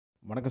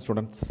வணக்கம்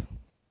ஸ்டூடெண்ட்ஸ்.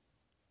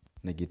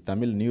 இன்றைக்கி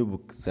Tamil new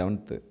book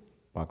 7th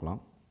பார்க்கலாம்.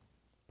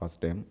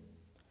 ஃபஸ்ட் டைம்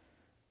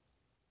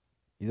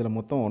இதில்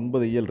மொத்தம்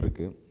 9 இயல்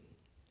இருக்குது.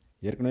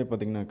 ஏற்கனவே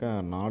பார்த்திங்கனாக்கா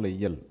 4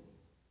 இயல்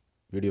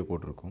வீடியோ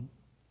போட்டிருக்கோம்.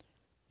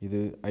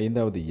 இது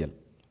 5வது இயல்,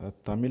 அதாவது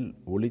தமிழ்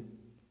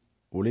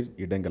ஒளிர்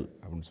இடங்கள்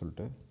அப்படின்னு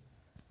சொல்லிட்டு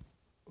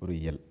ஒரு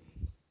இயல்.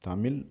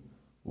 தமிழ்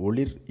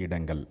ஒளிர்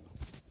இடங்கள்.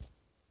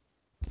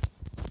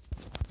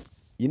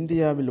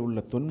 இந்தியாவில் உள்ள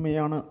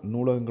தொன்மையான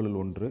நூலகங்களில்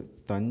ஒன்று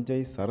தஞ்சை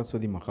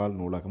சரஸ்வதி மகால்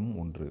நூலகமும்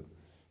ஒன்று.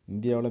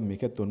 இந்தியாவில்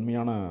மிக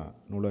தொன்மையான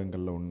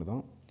நூலகங்களில் ஒன்று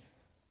தான்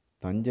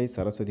தஞ்சை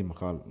சரஸ்வதி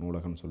மகால்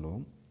நூலகம்னு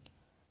சொல்லுவோம்.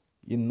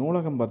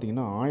 இந்நூலகம்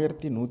பார்த்திங்கன்னா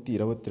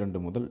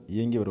 1122 முதல்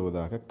இயங்கி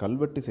வருவதாக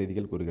கல்வெட்டு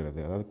செய்திகள் கூறுகிறது.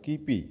 அதாவது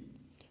கிபி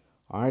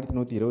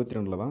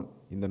 1122 தான்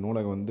இந்த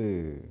நூலகம்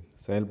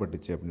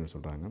செயல்பட்டுச்சு அப்படின்னு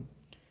சொல்கிறாங்க.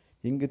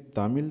 இங்கு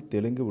தமிழ்,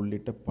 தெலுங்கு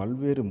உள்ளிட்ட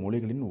பல்வேறு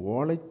மொழிகளின்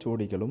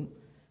ஓலைச்சுவடிகளும்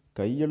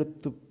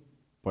கையெழுத்து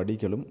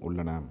படிகளும்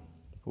உள்ளன.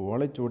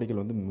 ஓலைச்சுவடிகள்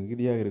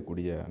மிகுதியாக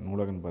இருக்கக்கூடிய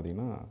நூலகம்னு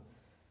பார்த்திங்கன்னா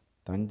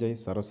தஞ்சை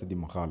சரஸ்வதி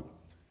மகால்.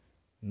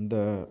 இந்த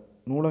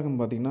நூலகம்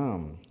பார்த்திங்கன்னா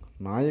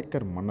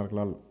நாயக்கர்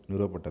மன்னர்களால்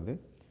நிறுவப்பட்டது.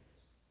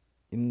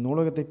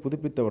 இந்நூலகத்தை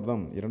புதுப்பித்தவர்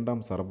தான்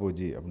 2ஆம்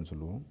சரபோஜி அப்படின்னு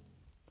சொல்லுவோம்.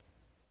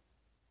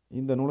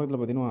 இந்த நூலகத்தில்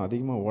பார்த்திங்கன்னா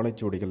அதிகமாக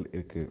ஓலைச்சுவடிகள்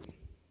இருக்குது.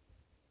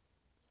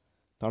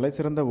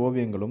 தலைசிறந்த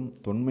ஓவியங்களும்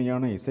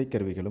தொன்மையான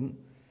இசைக்கருவிகளும்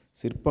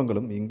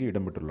சிற்பங்களும் இங்கு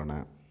இடம்பெற்றுள்ளன.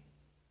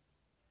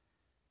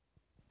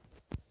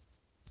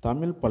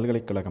 தமிழ்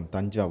பல்கலைக்கழகம்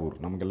தஞ்சாவூர்,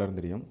 நமக்கு எல்லோரும்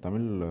தெரியும்.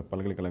 தமிழ்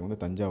பல்கலைக்கழகம்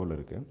தஞ்சாவூரில்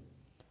இருக்குது.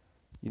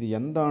 இது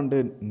எந்த ஆண்டு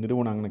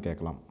நிறுவனாங்கன்னு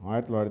கேட்கலாம்.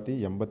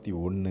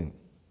 1981.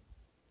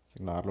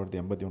 சரிங்களா,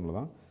 1981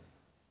 தான்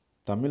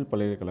தமிழ்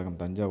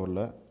பல்கலைக்கழகம்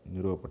தஞ்சாவூரில்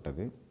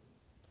நிறுவப்பட்டது.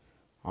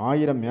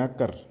 1000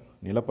 ஏக்கர்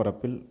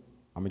நிலப்பரப்பில்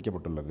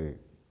அமைக்கப்பட்டுள்ளது.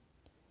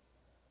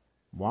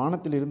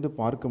 வானத்திலிருந்து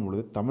பார்க்கும்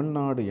பொழுது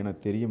தமிழ்நாடு என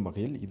தெரியும்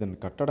வகையில்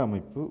இதன் கட்டட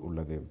அமைப்பு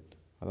உள்ளது.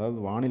 அதாவது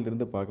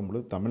வானிலிருந்து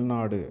பார்க்கும்பொழுது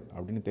தமிழ்நாடு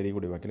அப்படின்னு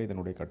தெரியக்கூடிய வகையில்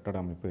இதனுடைய கட்டட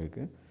அமைப்பு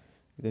இருக்குது.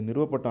 இது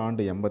நிறுவப்பட்ட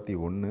ஆண்டு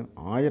 81.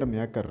 1000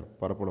 ஏக்கர்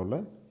பரப்பளவில்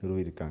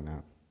நிறுவியிருக்காங்க.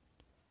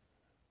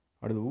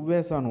 அடுத்து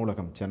உவேசா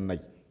நூலகம் சென்னை.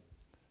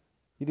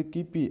 இது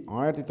கிபி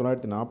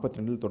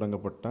 1942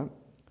 தொடங்கப்பட்ட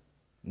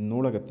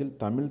நூலகத்தில்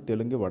தமிழ்,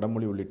 தெலுங்கு,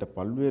 வடமொழி உள்ளிட்ட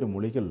பல்வேறு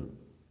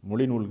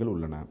மொழி நூல்கள்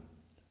உள்ளன.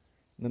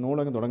 இந்த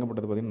நூலகம்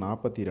தொடங்கப்பட்டது பார்த்திங்கன்னா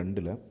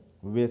 42.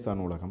 உவேசா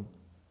நூலகம்,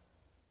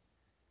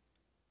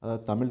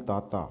 அதாவது தமிழ்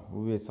தாத்தா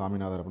உவே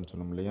சாமிநாதர் அப்படின்னு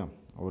சொன்னோம் இல்லையா,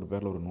 அவர்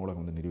பேரில் ஒரு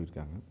நூலகம்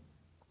நிறுவியிருக்காங்க.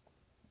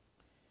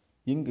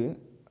 இங்கு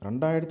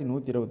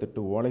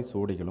 2128 ஓலை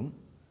சுவடிகளும்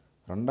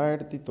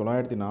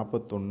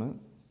 2941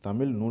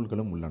 தமிழ்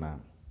நூல்களும் உள்ளன.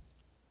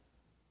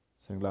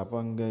 சரிங்களா, அப்போ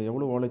அங்கே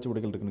எவ்வளோ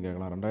ஓலைச்சுவடிகள் இருக்குதுன்னு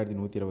கேட்கலாம்.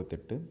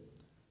 2128.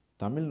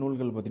 தமிழ்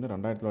நூல்கள் பார்த்திங்கன்னா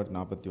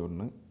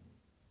 2941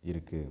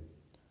 இருக்குது.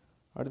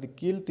 அடுத்து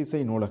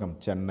கீழ்த்திசை நூலகம்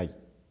சென்னை.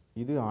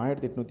 இது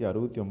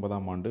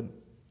 1869ஆம் ஆண்டு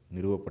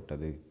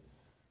நிறுவப்பட்டது.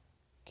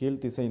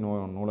 கீழ்த்திசை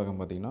நூலகம்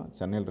பார்த்திங்கன்னா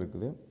சென்னையில்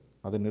இருக்குது.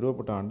 அது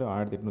நிறுவப்பட்ட ஆண்டு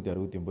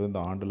 1869. இந்த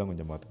ஆண்டுலாம்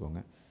கொஞ்சம்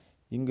பார்த்துக்கோங்க.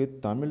 இங்கு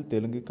தமிழ்,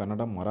 தெலுங்கு,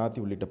 கன்னடம், மராத்தி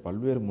உள்ளிட்ட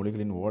பல்வேறு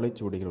மொழிகளின்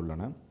ஓலைச்சுவடிகள்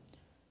உள்ளன.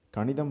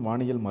 கணிதம்,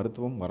 வானியல்,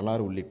 மருத்துவம்,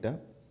 வரலாறு உள்ளிட்ட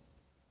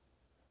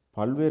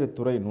பல்வேறு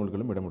துறை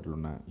நூல்களும்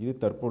இடம்பெற்றுள்ளன. இது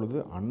தற்பொழுது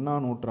அண்ணா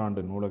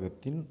நூற்றாண்டு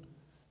நூலகத்தின்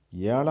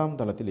 7ஆம்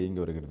தளத்தில்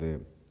இயங்கி வருகிறது.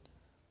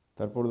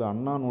 தற்பொழுது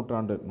அண்ணா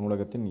நூற்றாண்டு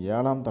நூலகத்தின்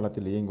 7ஆம்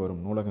தளத்தில் இயங்கி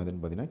வரும் நூலகம்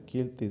எதுன்னு பார்த்திங்கன்னா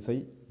கீழ்த்திசை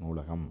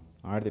நூலகம்.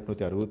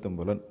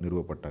 1869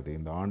 நிறுவப்பட்டது.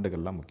 இந்த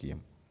ஆண்டுகள்லாம்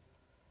முக்கியம்.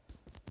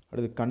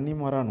 அடுத்து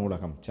கன்னிமாரா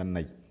நூலகம்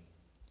சென்னை.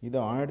 இது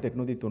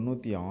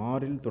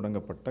 1896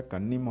 தொடங்கப்பட்ட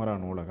கன்னிமாரா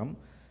நூலகம்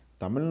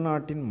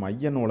தமிழ்நாட்டின்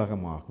மைய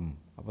நூலகம் ஆகும்.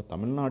 அப்போ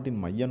தமிழ்நாட்டின்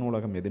மைய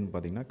நூலகம் எதுன்னு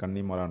பார்த்திங்கன்னா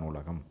கன்னிமாரா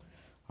நூலகம்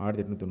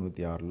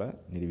 1896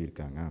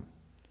 நிறுவியிருக்காங்க.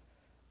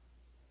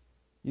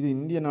 இது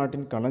இந்திய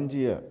நாட்டின்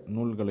களஞ்சிய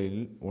நூல்களில்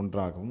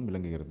ஒன்றாகவும்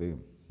விளங்குகிறது.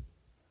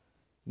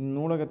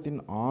 இந்நூலகத்தின்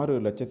 6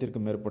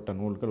 லட்சத்திற்கும் மேற்பட்ட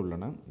நூல்கள்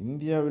உள்ளன.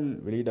 இந்தியாவில்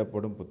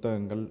வெளியிடப்படும்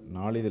புத்தகங்கள்,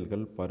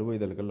 நாளிதழ்கள், பருவ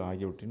இதழ்கள்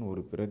ஆகியவற்றின்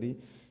ஒரு பிரதி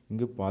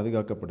இங்கு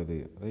பாதுகாக்கப்படுது.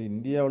 அதாவது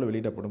இந்தியாவில்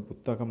வெளியிடப்படும்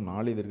புத்தகம்,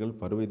 நாளிதழ்கள்,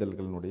 பருவ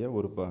இதழ்களினுடைய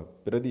ஒரு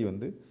பிரதி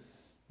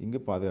இங்கு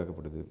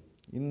பாதுகாக்கப்படுது.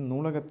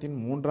 இந்நூலகத்தின்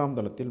 3ஆம்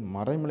தளத்தில்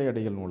மறைமலை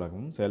அடிகள்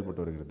நூலகமும்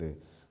செயல்பட்டு வருகிறது.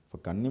 இப்போ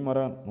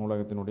கன்னிமரா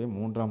நூலகத்தினுடைய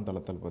 3ஆம்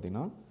தளத்தில்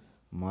பார்த்திங்கன்னா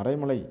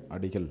மறைமலை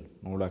அடிகள்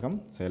நூலகம்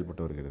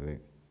செயல்பட்டு வருகிறது.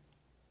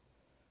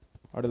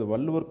 அடுத்து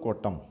வள்ளுவர்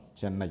கோட்டம்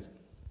சென்னை.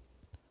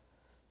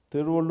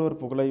 திருவள்ளுவர்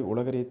புகழை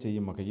உலகறிய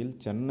செய்யும் வகையில்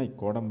சென்னை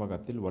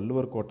கோடம்பாக்கத்தில்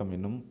வள்ளுவர் கோட்டம்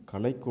என்னும்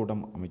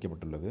கலைக்கூடம்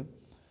அமைக்கப்பட்டுள்ளது.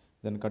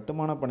 இதன்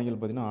கட்டுமான பணிகள்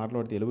பார்த்திங்கன்னா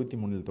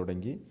 1973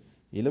 தொடங்கி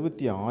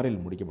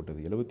 76 முடிக்கப்பட்டது.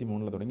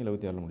 73 தொடங்கி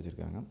 76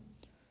 முடிச்சிருக்காங்க.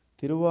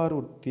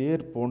 திருவாரூர்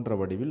தேர் போன்ற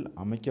வடிவில்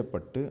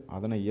அமைக்கப்பட்டு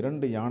அதனை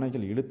 2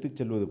 யானைகள் இழுத்துச்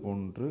செல்வது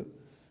போன்று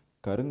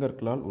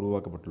கருங்கற்களால்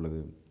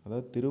உருவாக்கப்பட்டுள்ளது.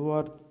 அதாவது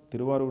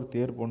திருவாரூர்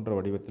தேர் போன்ற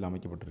வடிவத்தில்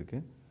அமைக்கப்பட்டிருக்கு.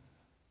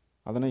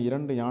 அதனை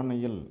 2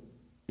 யானைகள்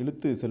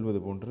இழுத்து செல்வது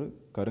போன்று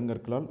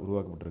கருங்கற்களால்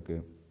உருவாக்கப்பட்டிருக்கு.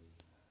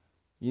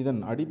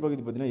 இதன்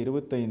அடிப்பகுதி பார்த்திங்கன்னா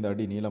 25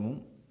 அடி நீளமும்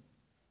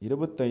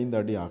 25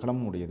 அடி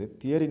அகலமும் உடையது.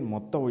 தேரின்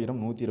மொத்த உயரம்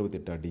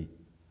 128 அடி.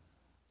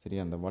 சரி,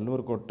 அந்த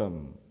வள்ளுவர் கோட்டம்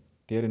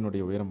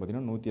தேரினுடைய உயரம்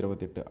பார்த்திங்கன்னா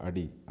 128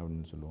 அடி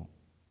அப்படின்னு சொல்லுவோம்.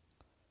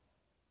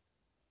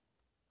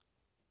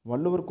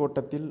 வள்ளுவர்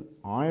கோட்டத்தில்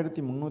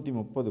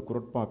 1330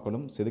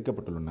 குறட்பாக்களும்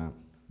செதுக்கப்பட்டுள்ளன.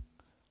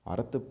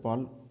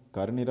 அறத்துப்பால்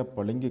கருநிறப்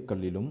பளிங்குக்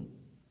கல்லிலும்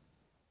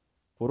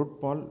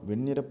பொருட்பால்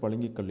வெண்ணிறப்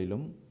பளிங்குக்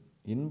கல்லிலும்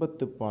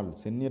இன்பத்துப்பால்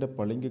செந்நிறப்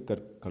பளிங்குக்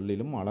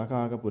கல்லிலும்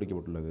அழகாக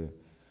பொறிக்கப்பட்டுள்ளது.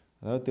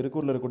 அதாவது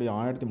திருக்குறளில் இருக்கக்கூடிய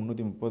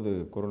 1330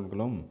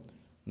 குறள்களும்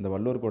இந்த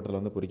வள்ளுவர்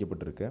கோட்டத்தில் வந்து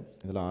பொறிக்கப்பட்டிருக்கு.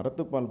 இதில்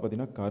அறத்துப்பால்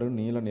பார்த்திங்கன்னா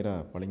கருநீல நிற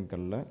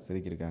பளிங்குக்கல்லில்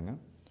செதுக்கியிருக்காங்க.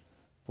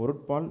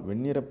 பொருட்பால்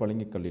வெண்ணிற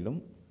பளிங்குக் கல்லிலும்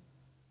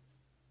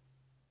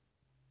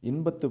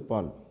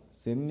இன்பத்துப்பால்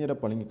செந்நிற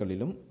பளிங்குக்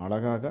கல்லிலும்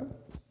அழகாக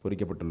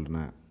பொறிக்கப்பட்டுள்ளன.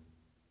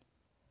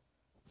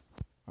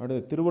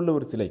 அடுத்து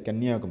திருவள்ளுவர் சிலை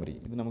கன்னியாகுமரி.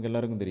 இது நமக்கு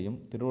எல்லாருக்கும் தெரியும்.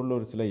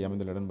 திருவள்ளுவர் சிலை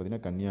அமைந்துள்ள இடம்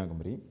பார்த்திங்கன்னா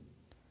கன்னியாகுமரி.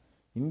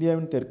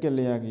 இந்தியாவின் தெற்கு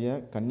எல்லையாகிய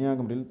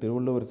கன்னியாகுமரியில்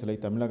திருவள்ளுவர் சிலை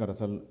தமிழக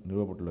அரசால்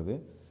நிறுவப்பட்டுள்ளது.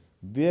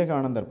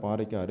 விவேகானந்தர்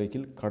பாறைக்கு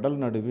அருகில் கடல்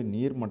நடுவே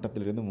நீர்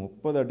மட்டத்திலிருந்து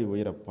 30 அடி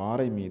உயர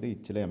பாறை மீது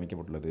இச்சிலை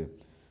அமைக்கப்பட்டுள்ளது.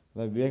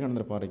 அதாவது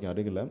விவேகானந்தர் பாறைக்கு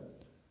அருகில்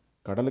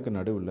கடலுக்கு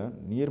நடுவில்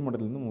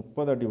நீர்மட்டத்திலிருந்து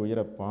 30 அடி உயர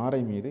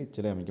பாறை மீது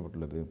இச்சிலை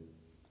அமைக்கப்பட்டுள்ளது.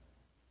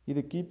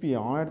 இது கிபி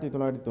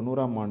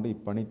 1990ஆம் ஆண்டு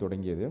இப்பணி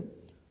தொடங்கியது.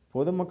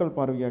 பொதுமக்கள்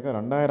பார்வையாக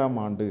 2000ஆம்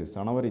ஆண்டு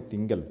சனவரி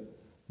திங்கள்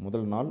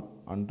முதல் நாள்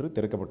அன்று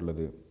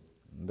திறக்கப்பட்டுள்ளது.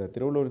 இந்த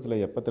திருவள்ளுவர் சிலை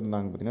எப்போ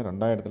திறந்தாங்க பார்த்திங்கன்னா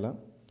 2000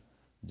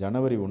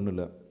 ஜனவரி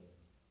 1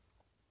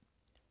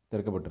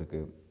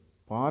 திறக்கப்பட்டிருக்கு.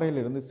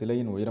 பாறையிலிருந்து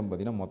சிலையின் உயரம்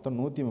பார்த்திங்கன்னா மொத்தம்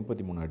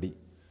 133 அடி.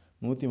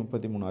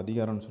 133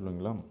 அதிகாரம்னு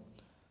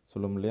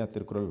சொல்லும் இல்லையா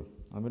திருக்குறள்,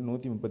 அதுமாதிரி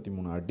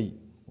 133 அடி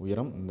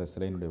உயரம் இந்த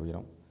சிலையினுடைய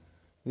உயரம்.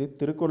 இது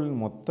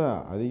திருக்குறளின் மொத்த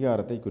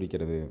அதிகாரத்தை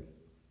குறிக்கிறது.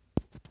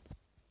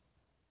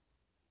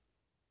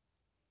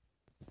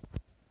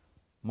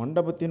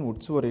 மண்டபத்தின்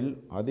உட்சுவரில்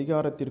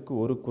அதிகாரத்திற்கு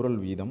ஒரு குறள்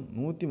வீதம்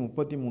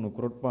 133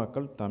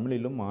 குறட்பாக்கள்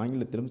தமிழிலும்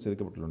ஆங்கிலத்திலும்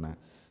செதுக்கப்பட்டுள்ளன.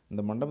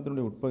 இந்த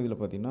மண்டபத்தினுடைய உட்பகுதியில்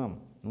பார்த்திங்கன்னா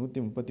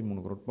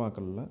 133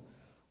 குறட்பாக்களில்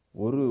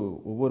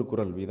ஒவ்வொரு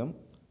குறள் வீதம்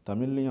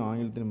தமிழ்லையும்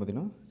ஆங்கிலத்திலும்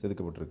பார்த்திங்கன்னா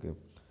செதுக்கப்பட்டிருக்கு.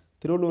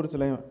 திருவள்ளுவர்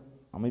சிலை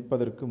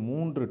அமைப்பதற்கு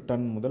 3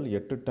 டன் முதல்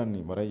 8 டன்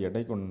வரை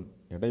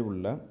எடை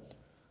உள்ள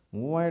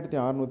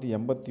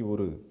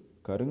 3681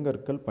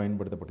 கருங்கற்கள்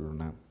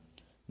பயன்படுத்தப்பட்டுள்ளன.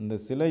 இந்த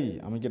சிலை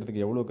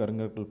அமைக்கிறதுக்கு எவ்வளோ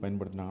கருங்கற்கள்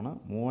பயன்படுத்தினாங்கன்னா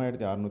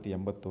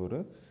 3681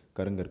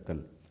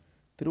 கருங்கற்கள்.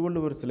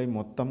 திருவள்ளுவர் சிலை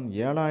மொத்தம்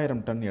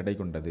 7000 டன் எடை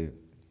கொண்டது.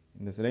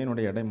 இந்த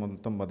சிலையினுடைய எடை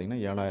மொத்தம்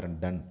பார்த்திங்கன்னா 7000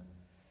 டன்.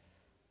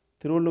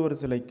 திருவள்ளுவர்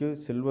சிலைக்கு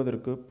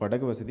செல்வதற்கு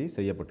படகு வசதி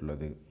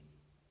செய்யப்பட்டுள்ளது.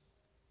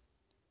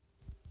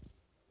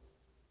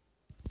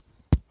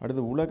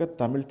 அடுத்து உலக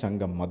தமிழ்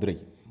சங்கம் மதுரை.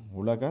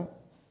 உலக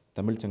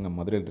தமிழ் சங்கம்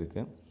மதுரையில்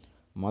இருக்குது.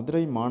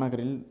 மதுரை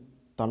மாநகரில்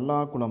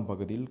தல்லாக்குளம்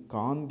பகுதியில்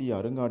காந்தி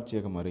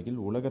அருங்காட்சியகம் அருகில்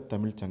உலக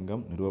தமிழ்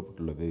சங்கம்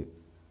நிறுவப்பட்டுள்ளது.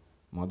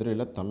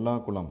 மதுரையில்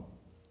தல்லாக்குளம்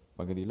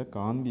பகுதியில்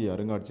காந்தி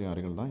அருங்காட்சியகம்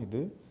அருகில் தான்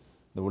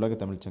இந்த உலக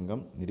தமிழ்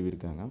சங்கம்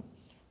நிறுவியிருக்காங்க.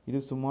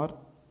 இது சுமார்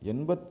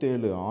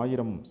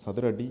 87,000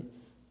 சதுர அடி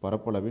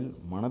பரப்பளவில்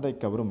மனதை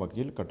கவரும்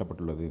வகையில்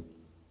கட்டப்பட்டுள்ளது.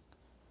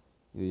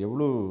 இது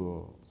எவ்வளோ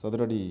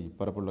சதுரடி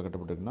பரப்பளவில்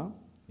கட்டப்பட்டிருக்குன்னா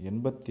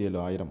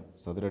 87,000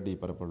 சதுர அடி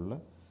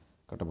பரப்பளவில்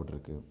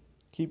கட்டப்பட்டிருக்கு.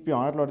 கிபி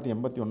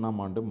 1981ஆம்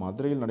ஆண்டு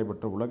மதுரையில்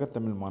நடைபெற்ற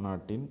உலகத்தமிழ்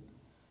மாநாட்டின்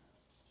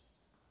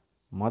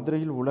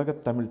மதுரையில்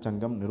உலகத்தமிழ்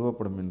சங்கம்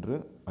நிறுவப்படும் என்று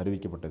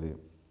அறிவிக்கப்பட்டது.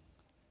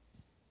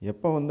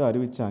 எப்போ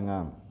அறிவித்தாங்க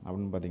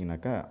அப்படின்னு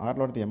பார்த்தீங்கன்னாக்கா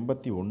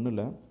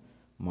 1981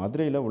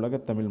 மதுரையில்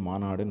உலகத்தமிழ்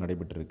மாநாடு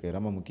நடைபெற்றிருக்கு.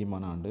 ரொம்ப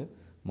முக்கியமான ஆண்டு.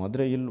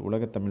 மதுரையில்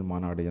உலகத்தமிழ்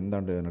மாநாடு எந்த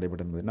ஆண்டு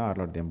நடைபெற்றது பார்த்தீங்கன்னா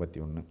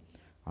 1981.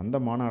 அந்த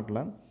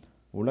மாநாட்டில்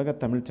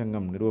உலகத்தமிழ்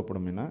சங்கம்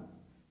நிறுவப்படும் என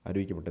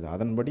அறிவிக்கப்பட்டது.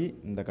 அதன்படி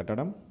இந்த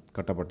கட்டடம்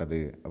கட்டப்பட்டது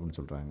அப்படின்னு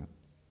சொல்கிறாங்க.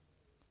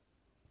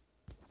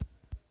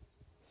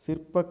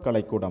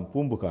 சிற்பக்கலைக்கூடம்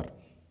பூம்புகார்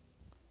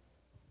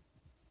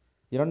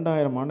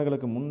 2000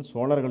 ஆண்டுகளுக்கு முன்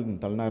சோழர்களின்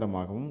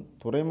தலைநகரமாகவும்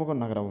துறைமுக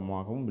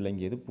நகரமாகவும்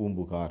விளங்கியது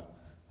பூம்புகார்.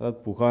 அதாவது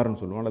புகார்னு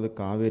சொல்லுவோம், அல்லது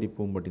காவேரி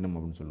பூம்பட்டினம்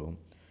அப்படின்னு சொல்லுவோம்.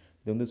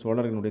 இது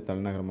சோழர்களுடைய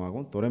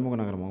தலைநகரமாகவும் துறைமுக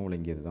நகரமாகவும்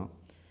விளங்கியது தான்.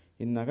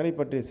 இந்நகரை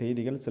பற்றிய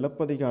செய்திகள்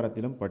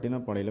சிலப்பதிகாரத்திலும்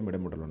பட்டினப்பாளையிலும்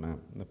இடம்பெற்றுள்ளன.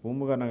 இந்த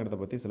பூம்புகார் நகரத்தை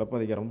பற்றி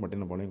சிலப்பதிகாரமும்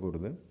பட்டினப்பாளையம்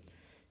கூறுது.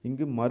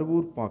 இங்கு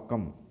மருவூர்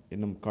பாக்கம்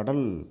என்னும்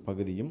கடல்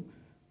பகுதியும்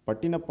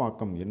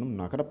பட்டினப்பாக்கம் என்னும்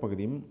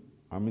நகரப்பகுதியும்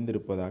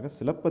அமைந்திருப்பதாக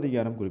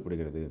சிலப்பதிகாரம்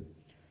குறிப்பிடுகிறது.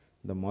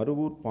 இந்த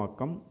மருவூர்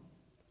பாக்கம்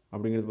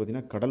அப்படிங்கிறது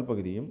பார்த்திங்கன்னா கடல்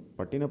பகுதியும்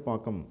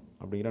பட்டினப்பாக்கம்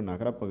அப்படிங்கிற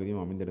நகரப்பகுதியும்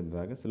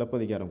அமைந்திருந்ததாக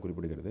சிலப்பதிகாரம்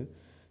குறிப்பிடுகிறது.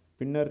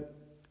 பின்னர்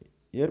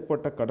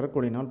ஏற்பட்ட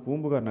கடற்கொள்ளையினால்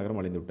பூம்புகார் நகரம்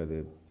அழிந்துவிட்டது.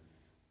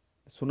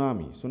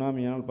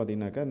 சுனாமியால்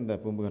பார்த்திங்கனாக்கா இந்த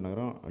பூம்புகார்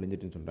நகரம்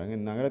அழிஞ்சிட்டுன்னு சொல்கிறாங்க.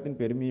 இந்த நகரத்தின்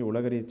பெருமையை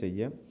உலகறிய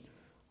செய்ய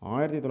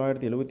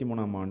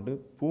 1973ஆம் ஆண்டு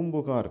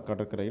பூம்புகார்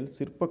கடற்கரையில்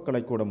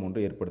சிற்பக்கலைக்கூடம்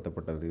ஒன்று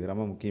ஏற்படுத்தப்பட்டது. இது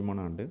ரொம்ப முக்கியமான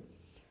ஆண்டு.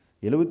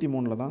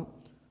 73 தான்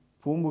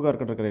பூம்புகார்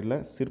கடற்கரையில்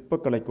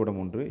சிற்பக்கலைக்கூடம்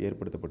ஒன்று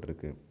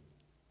ஏற்படுத்தப்பட்டிருக்கு.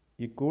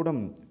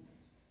 இக்கூடம்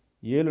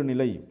 7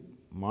 நிலை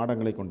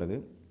மாடங்களை கொண்டது.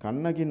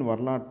 கண்ணகியின்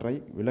வரலாற்றை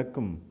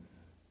விளக்கும்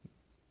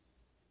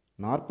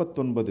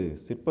 49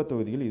 சிற்ப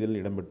தொகுதிகள் இதில்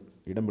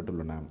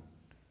இடம்பெற்றுள்ளன.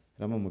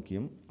 ரொம்ப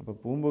முக்கியம். அப்போ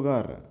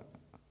பூம்புகார்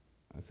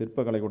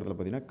சிற்ப கலைக்கூடத்தில்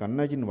பார்த்திங்கன்னா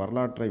கண்ணகியின்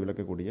வரலாற்றை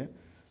விளக்கக்கூடிய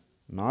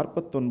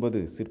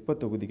 49 சிற்ப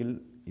தொகுதிகள்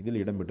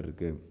இதில்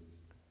இடம்பெற்றிருக்கு.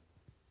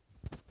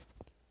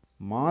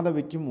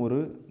 மாதவிக்கும் ஒரு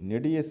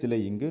நெடிய சிலை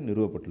இங்கு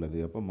நிறுவப்பட்டுள்ளது.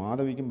 அப்போ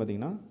மாதவிக்கும்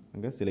பார்த்திங்கன்னா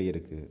அங்கே சிலை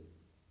இருக்குது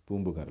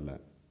பூம்புகாரில்.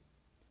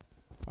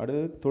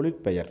 அடுத்து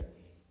தொழிற்பெயர்.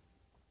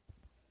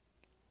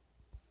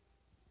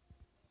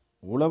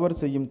 உழவர்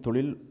செய்யும்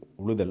தொழில்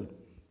உழுதல்,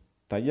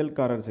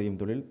 தையல்காரர் செய்யும்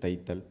தொழில்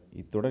தைத்தல்.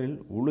 இத்தொடரில்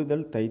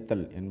உழுதல்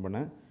தைத்தல் என்பன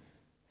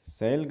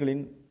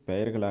செயல்களின்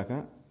பெயர்களாக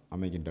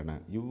அமைகின்றன.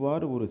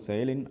 இவ்வாறு ஒரு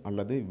செயலின்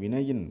அல்லது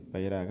வினையின்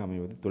பெயராக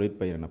அமைவது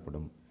தொழிற்பெயர்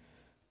எனப்படும்.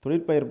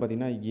 தொழிற்பெயர்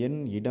பார்த்திங்கன்னா எண்,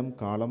 இடம்,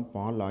 காலம்,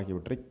 பால்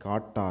ஆகியவற்றை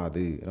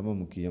காட்டாது. ரொம்ப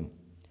முக்கியம்.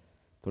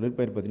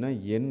 தொழிற்பெயர் பார்த்திங்கன்னா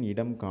எண்,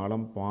 இடம்,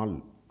 காலம், பால்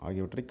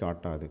ஆகியவற்றை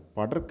காட்டாது.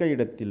 படர்க்கை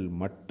இடத்தில்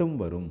மட்டும்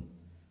வரும்.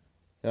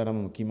 இதான்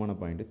ரொம்ப முக்கியமான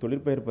பாயிண்ட்.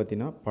 தொழிற்பெயர்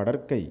பார்த்திங்கன்னா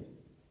படர்க்கை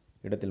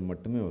இடத்தில்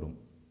மட்டுமே வரும்.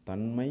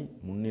 தன்மை,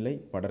 முன்னிலை,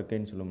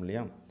 படர்க்கைன்னு சொல்லுவோம்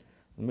இல்லையா,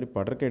 அந்த மாதிரி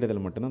படர்க்கை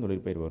இடத்தில் மட்டும்தான்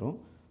தொழிற்பெயர் வரும்.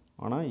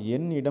 ஆனால்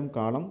எண், இடம்,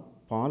 காலம்,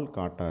 பால்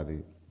காட்டாது.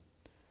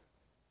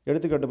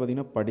 எடுத்துக்காட்டு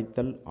பார்த்திங்கன்னா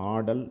படித்தல்,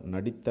 ஆடல்,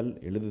 நடித்தல்,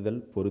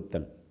 எழுதுதல்,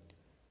 பொறுத்தல்.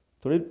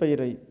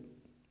 தொழிற்பெயரை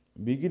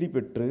விகுதி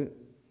பெற்று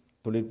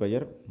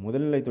தொழிற்பெயர்,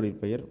 முதல்நிலை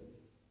தொழிற்பெயர்,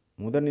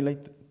 முதல்நிலை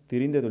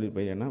திரிந்த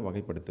தொழிற்பெயர் என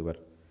வகைப்படுத்துவர்.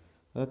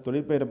 அதாவது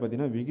தொழிற்பெயரை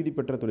பார்த்திங்கன்னா விகுதி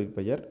பெற்ற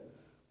தொழிற்பெயர்,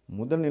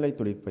 முதல்நிலை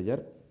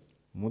தொழிற்பெயர்,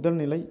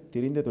 முதல்நிலை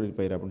திரிந்த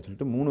தொழிற்பெயர் அப்படின்னு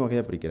சொல்லிட்டு 3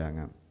 வகையாக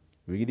பிரிக்கிறாங்க.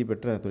 விகுதி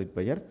பெற்ற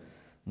தொழிற்பெயர்,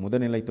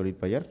 முதல்நிலை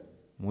தொழிற்பெயர்,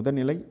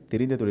 முதல்நிலை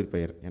திரிந்த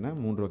தொழிற்பெயர் என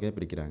 3 வகையாக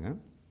பிரிக்கிறாங்க.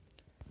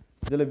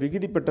 இதில்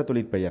விகுதி பெற்ற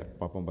தொழிற்பெயர்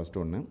பார்ப்போம்.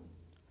 ஃபஸ்ட்டு ஒன்று,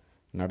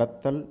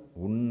 நடத்தல்,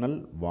 உண்ணல்,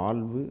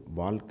 வாழ்வு,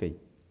 வாழ்க்கை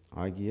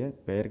ஆகிய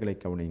பெயர்களை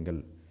கவனியுங்கள்.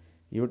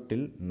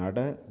 இவற்றில் நட,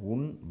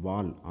 உண்,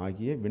 வாழ்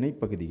ஆகிய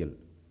வினைப்பகுதிகள்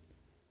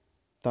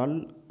தல்,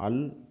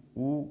 அல்,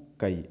 ஊ,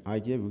 கை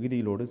ஆகிய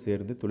விகுதிகளோடு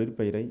சேர்ந்து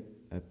தொழிற்பெயரை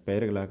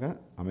பெயர்களாக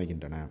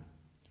அமைகின்றன.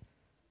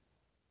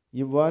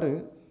 இவ்வாறு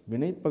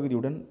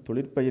வினைப்பகுதியுடன்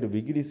தொழிற்பெயர்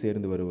விகுதி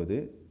சேர்ந்து வருவது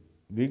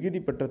விகுதி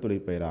பெற்ற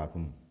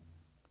தொழிற்பெயராகும்.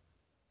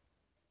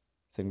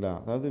 சரிங்களா?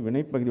 அதாவது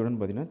வினைப்பகுதியுடன்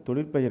பார்த்திங்கன்னா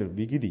தொழிற்பெயர்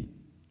விகுதி,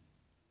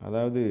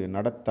 அதாவது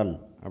நடத்தல்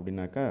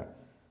அப்படின்னாக்கா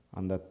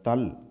அந்த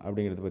தல்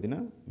அப்படிங்கிறது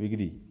பார்த்திங்கன்னா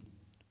விகுதி.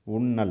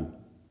 உண்ணல்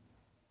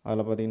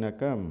அதில்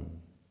பார்த்திங்கனாக்கா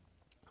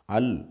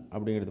அல்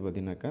அப்படிங்கிறது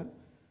பார்த்திங்கனாக்கா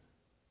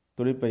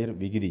தொழிற்பெயர்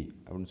விகுதி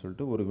அப்படின்னு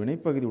சொல்லிட்டு ஒரு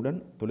வினைப்பகுதியுடன்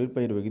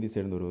தொழிற்பெயர் விகுதி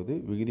சேர்ந்து வருவது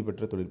விகுதி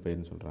பெற்ற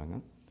தொழிற்பெயர்னு சொல்கிறாங்க.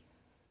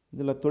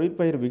 இதில்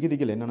தொழிற்பெயர்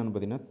விகுதிகள் என்னென்னு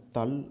பார்த்திங்கன்னா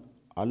தல்,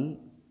 அல்,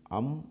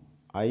 அம்,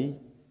 ஐ,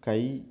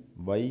 கை,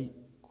 வை,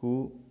 கு,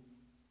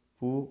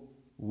 பு,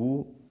 உ,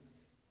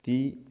 தி,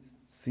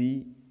 சி,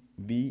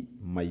 வி,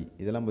 மை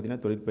இதெல்லாம்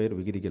பார்த்திங்கன்னா தொழிற்பெயர்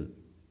விகுதிகள்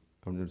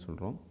அப்படின்னு சொல்லி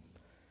சொல்கிறோம்.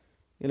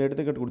 இதில்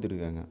எடுத்துக்காட்டு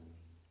கொடுத்துருக்காங்க.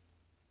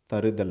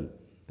 தருதல்,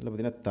 இதில்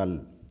பார்த்திங்கன்னா தல்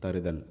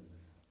தருதல்,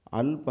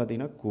 அல்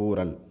பார்த்திங்கன்னா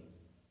கூறல்,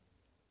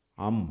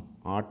 அம்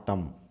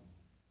ஆட்டம்,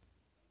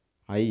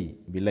 ஐ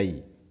விலை,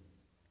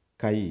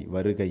 கை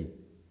வருகை,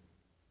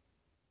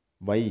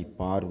 வை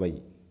பார்வை,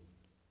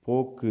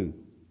 போக்கு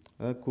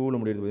அதாவது கூல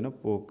முடியாது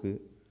பார்த்திங்கன்னா போக்கு,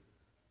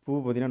 பூ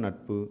பார்த்திங்கன்னா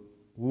நட்பு,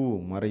 ஊ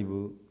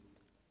மறைவு,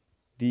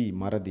 தி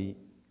மறதி,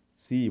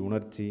 சி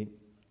உணர்ச்சி,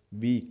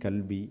 வி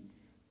கல்வி,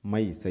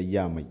 மை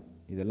செய்யாமை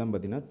இதெல்லாம்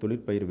பார்த்திங்கன்னா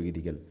தொழிற்பெயர்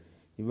விகுதிகள்.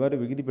 இவ்வாறு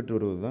விகுதி பெற்று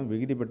வருவது தான்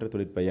விகுதி பெற்ற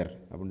தொழிற்பெயர்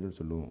அப்படின்னு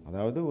சொல்லி சொல்லுவோம்.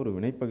 அதாவது ஒரு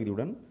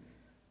வினைப்பகுதியுடன்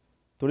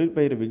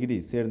தொழிற்பெயர் விகுதி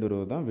சேர்ந்து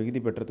வருவது தான் விகுதி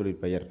பெற்ற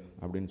தொழிற்பெயர்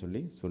அப்படின்னு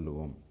சொல்லி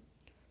சொல்லுவோம்.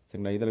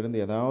 சரிங்களா?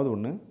 இதிலிருந்து ஏதாவது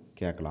ஒன்று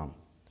கேட்கலாம்.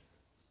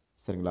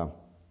 சரிங்களா?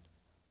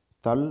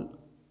 தல்,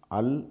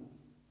 அல்,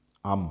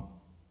 அம்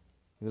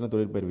இதெல்லாம்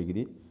தொழிற்பெயர்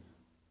விகுதி.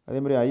 அதே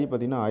மாதிரி ஐ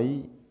பார்த்திங்கன்னா ஐ,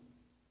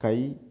 கை,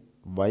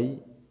 வை,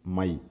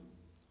 my,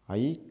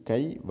 I,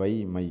 guy, why,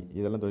 my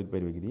இதெல்லாம்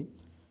தொழிற்பெயர் விகுதி.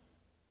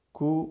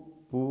 கு,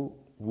 பு,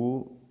 உ,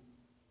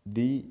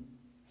 தி,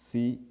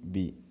 சி,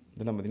 வி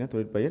இதெல்லாம் பார்த்திங்கன்னா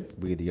தொழிற்பெயர்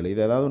விகுதிகள்.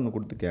 இது ஏதாவது ஒன்று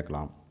கொடுத்து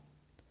கேட்கலாம்.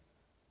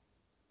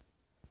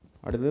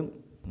 அடுத்து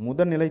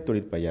முதல்நிலை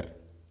தொழிற்பெயர்.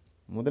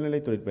 முதல்நிலை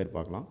தொழிற்பெயர்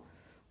பார்க்கலாம்.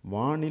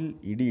 வானில்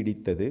இடி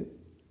இடித்தது,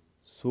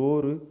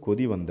 சோறு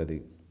கொதி வந்தது.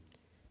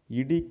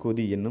 இடி,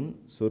 கொதி என்னும்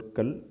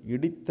சொற்கள்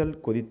இடித்தல்,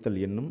 கொதித்தல்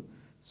என்னும்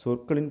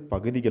சொற்களின்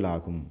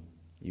பகுதிகளாகும்.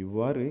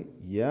 இவ்வாறு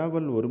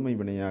ஏவல் ஒருமை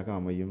வினையாக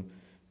அமையும்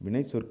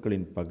வினை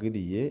சொற்களின்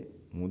பகுதியே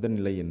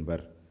முதல்நிலை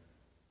என்பர்.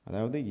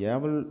 அதாவது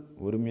ஏவல்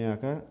ஒருமை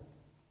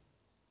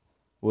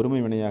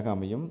வினையாக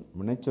அமையும்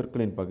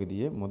வினைச்சொற்களின்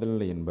பகுதியே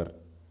முதல்நிலை என்பர்.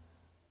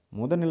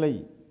 முதல்நிலை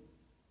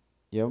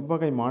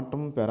எவ்வகை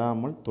மாற்றமும்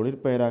பெறாமல்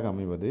தொழிற்பெயராக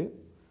அமைவது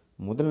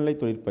முதல்நிலை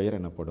தொழிற்பெயர்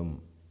எனப்படும்.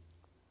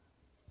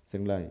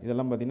 சரிங்களா?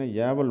 இதெல்லாம் பார்த்திங்கன்னா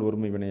ஏவல்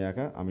ஒருமை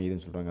வினையாக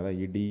அமையுதுன்னு சொல்கிறாங்க.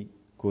 அதாவது இடி,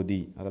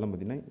 கொதி அதெல்லாம்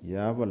பார்த்திங்கன்னா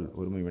ஏவல்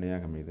ஒருமை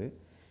வினையாக அமையுது.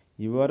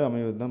 இவ்வாறு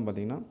அமைவது தான்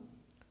பார்த்திங்கன்னா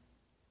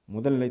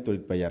முதல்நிலை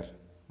தொழிற்பெயர்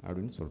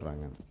அப்படின்னு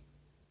சொல்கிறாங்க.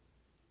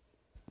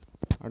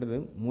 அடுத்து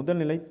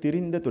முதல்நிலை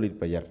திரிந்த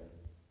தொழிற்பெயர்.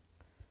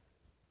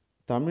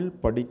 தமிழ்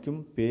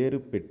படிக்கும் பேறு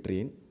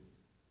பெற்றேன்,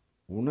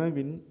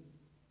 உணவின்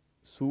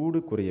சூடு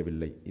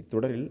குறையவில்லை.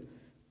 இத்தொடரில்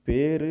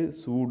பேறு,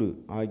 சூடு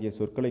ஆகிய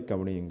சொற்களை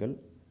கவனியுங்கள்.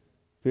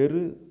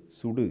 பெரு,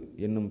 சுடு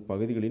என்னும்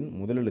பகுதிகளின்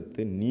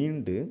முதலெழுத்து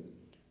நீண்டு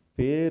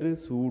பேறு,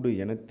 சூடு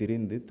என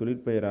திரிந்து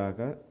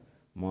தொழிற்பெயராக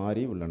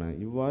மாறி உள்ளன.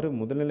 இவ்வாறு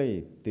முதல்நிலை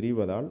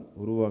திரிவதால்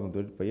உருவாகும்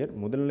தொழிற்பெயர்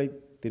முதல்நிலை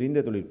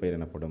திரிந்த தொழிற்பெயர்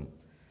எனப்படும்.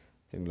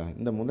 சரிங்களா?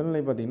 இந்த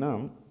முதல்நிலை பார்த்திங்கன்னா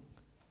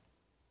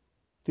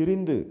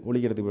திரிந்து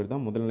ஒழிக்கிறதுக்கு பேர்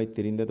தான் முதல்நிலை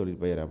திரிந்த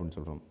தொழிற்பெயர் அப்படின்னு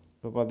சொல்கிறோம்.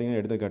 இப்போ பார்த்திங்கன்னா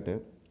எடுத்துக்காட்டு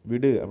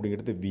விடு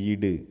அப்படிங்கிறது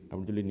வீடு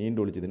அப்படின்னு சொல்லி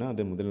நீண்டு ஒழிச்சதுன்னா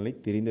அது முதல்நிலை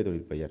திரிந்த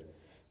தொழிற்பெயர்.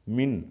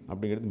 மின்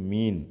அப்படிங்கிறது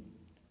மீன்,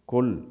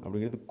 கொல்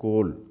அப்படிங்கிறது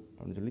கோல்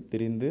அப்படின்னு சொல்லி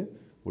திரிந்து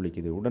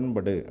ஒலிக்குது.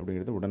 உடன்படு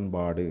அப்படிங்கிறது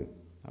உடன்பாடு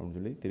அப்படின்னு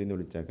சொல்லி தெரிந்து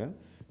ஒலிச்சாக்க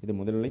இது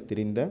முதல்நிலை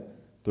தெரிந்த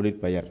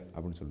தொழிற்பெயர்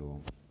அப்படின்னு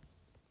சொல்லுவோம்.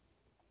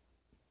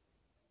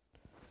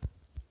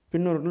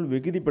 பின்னொரு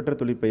விகுதி பெற்ற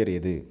தொழிற்பெயர்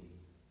எது?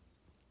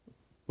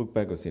 Book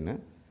back question.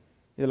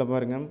 இதில்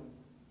பாருங்கள்,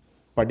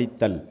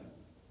 படித்தல்,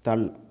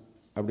 தல்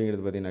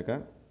அப்படிங்கிறது பார்த்தீங்கன்னாக்கா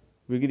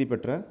விகுதி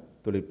பெற்ற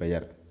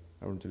தொழிற்பெயர்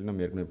அப்படின்னு சொல்லி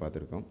நம்ம ஏற்கனவே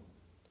பார்த்துருக்கோம்.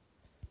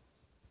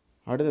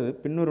 அடுத்தது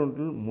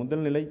பின்னொன்றில்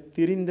முதல்நிலை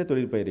தெரிந்த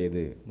தொழிற்பெயர்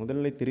எது?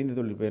 முதல்நிலை தெரிந்த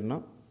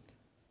தொழிற்பெயர்னால்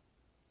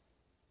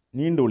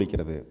நீண்டு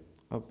ஒலிக்கிறது.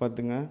 அப்போ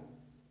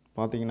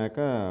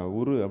பார்த்தீங்கன்னாக்கா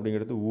உரு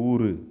அப்படிங்கிறது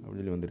ஊரு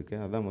அப்படின்னு சொல்லி வந்திருக்கு.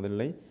 அதுதான்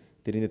முதல்நிலை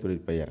தெரிந்த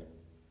தொழிற்பெயர்.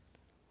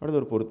 அடுத்து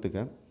ஒரு பொறுத்துக்க,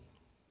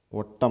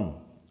 ஒட்டம்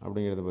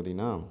அப்படிங்கிறது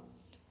பார்த்திங்கன்னா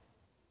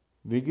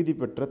விகுதி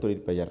பெற்ற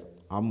தொழிற்பெயர்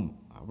அம்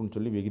அப்படின்னு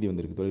சொல்லி விகுதி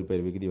வந்திருக்கு.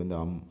 தொழிற்பெயர் விகுதி வந்து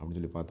அம் அப்படின்னு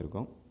சொல்லி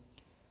பார்த்துருக்கோம்.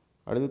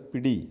 அடுத்து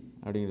பிடி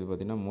அப்படிங்கிறது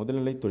பார்த்திங்கன்னா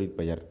முதல்நிலை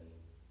தொழிற்பெயர்.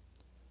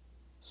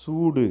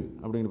 சூடு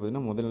அப்படிங்கிறது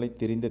பார்த்திங்கன்னா முதல்நிலை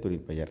தெரிந்த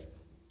தொழிற்பெயர்.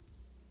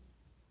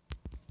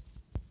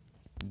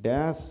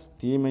 டேஸ்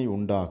தீமை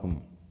உண்டாகும்.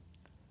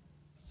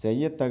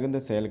 செய்யத்தகுந்த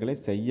செயல்களை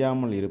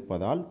செய்யாமல்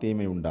இருப்பதால்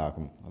தீமை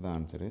உண்டாகும். அதான்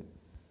ஆன்சரு.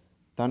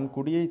 தன்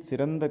குடியை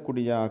சிறந்த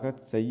குடியாக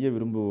செய்ய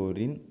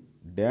விரும்புவோரின்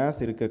டேஸ்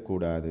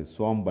இருக்கக்கூடாது,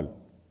 சோம்பல்.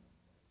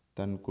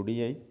 தன்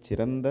குடியை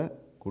சிறந்த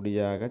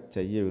குடியாக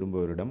செய்ய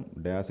விரும்புவோரிடம்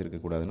டேஸ்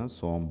இருக்கக்கூடாதுன்னா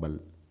சோம்பல்.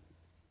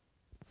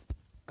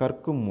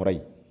 கற்கும் முறை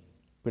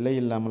பிழை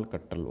இல்லாமல்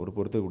கற்றல். ஒரு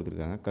பொறுத்து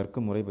கொடுத்துருக்காங்க.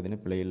 கற்கும் முறை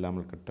பார்த்திங்கன்னா பிழை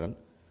இல்லாமல் கற்றல்.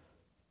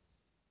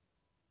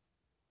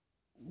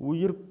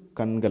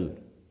 உயிர்கண்கள்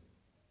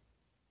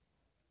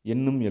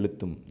எண்ணும்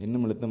எழுத்தும்.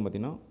 எண்ணும் எழுத்தும்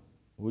பார்த்திங்கன்னா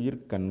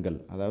உயிர்கண்கள்,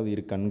 அதாவது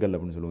இரு கண்கள்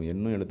அப்படின்னு சொல்லுவோம்.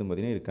 எண்ணும் எழுத்தும்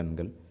பார்த்திங்கன்னா இரு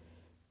கண்கள்.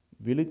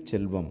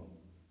 விழுச்செல்வம்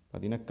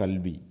பார்த்திங்கன்னா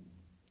கல்வி.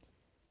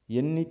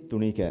 எண்ணி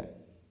துணிக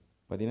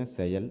பார்த்திங்கன்னா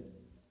செயல்.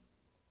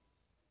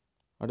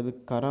 அடுத்து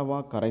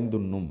கரவா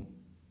கரைந்துண்ணும்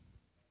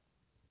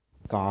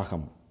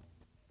காகம்.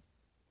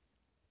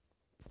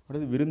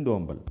 அடுத்து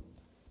விருந்தோம்பல்.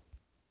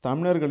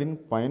 தமிழர்களின்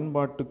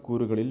பயன்பாட்டு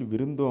கூறுகளில்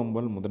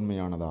விருந்தோம்பல்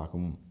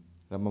முதன்மையானதாகும்.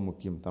 ரொம்ப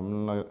முக்கியம்.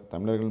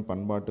 தமிழர்களின்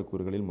பண்பாட்டு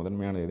கூறுகளில்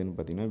முதன்மையானது எதுன்னு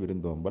பார்த்திங்கன்னா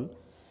விருந்தோம்பல்.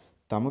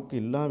 தமக்கு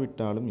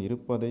இல்லாவிட்டாலும்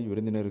இருப்பதை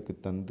விருந்தினருக்கு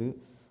தந்து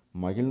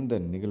மகிழ்ந்த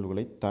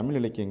நிகழ்வுகளை தமிழ்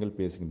இலக்கியங்கள்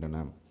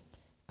பேசுகின்றன.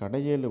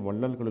 கடையேழு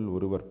வள்ளல்களுள்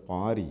ஒருவர்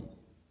பாரி.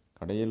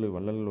 கடையேழு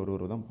வள்ளல்கள்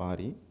ஒருவர் தான்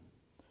பாரி.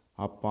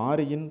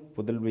 அப்பாரியின்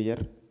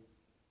புதல்வியர்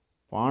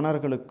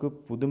பாணர்களுக்கு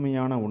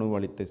புதுமையான உணவு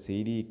அளித்த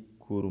செய்தியை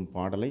கூறும்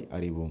பாடலை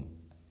அறிவோம்.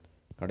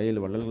 கடையேழு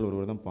வள்ளல்கள்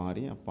ஒருவர் தான்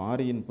பாரி.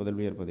 அப்பாரியின்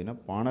புதல்வியர்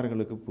பார்த்திங்கன்னா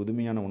பாணர்களுக்கு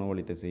புதுமையான உணவு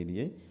அளித்த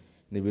செய்தியை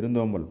இந்த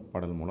விருந்தோம்பல்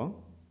பாடல் மூலம்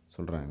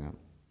சொல்கிறாங்க.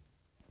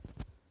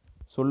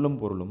 சொல்லும்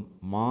பொருளும்.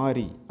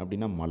 மாரி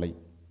அப்படின்னா மலை.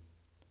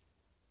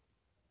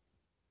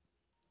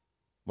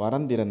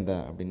 வரந்திருந்த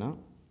அப்படின்னா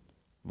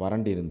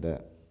வறண்டிருந்த.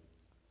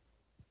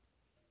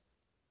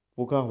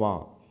 புகவா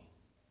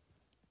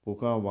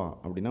புகவா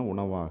அப்படின்னா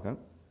உணவாக.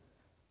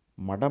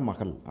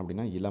 மடமகள்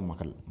அப்படின்னா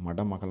இளமகள்.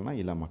 மடமகள்னா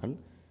இளமகள்.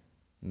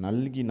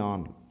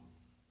 நல்கினான்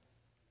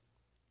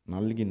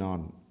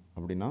நல்கினான்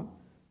அப்படின்னா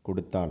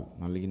கொடுத்தாள்.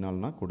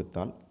 நல்கினால்னா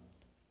கொடுத்தாள்.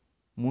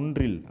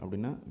 முன்றில்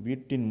அப்படின்னா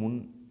வீட்டின் முன்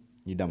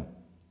இடம்.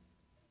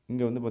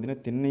 இங்கே வந்து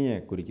பார்த்திங்கன்னா திண்ணையை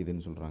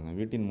குறிக்குதுன்னு சொல்கிறாங்க.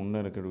 வீட்டின்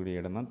முன்னே இருக்கக்கூடிய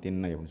இடம் தான்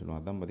திண்ணை அப்படின்னு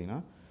சொல்லுவாங்க. அதான்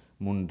பார்த்திங்கன்னா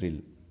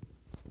முன்றில்.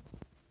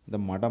 இந்த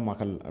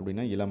மடமகள்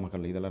அப்படின்னா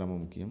இளமகள். இதெல்லாம் ரொம்ப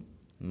முக்கியம்.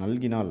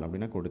 நல்கினாள்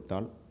அப்படின்னா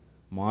கொடுத்தாள்.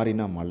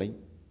 மாறினா மலை.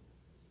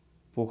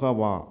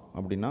 புகவா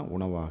அப்படின்னா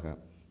உணவாக.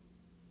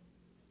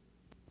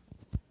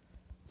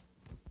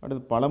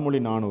 அடுத்து பழமொழி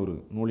 400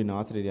 நூலின்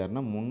ஆசிரியர்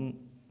யாருன்னா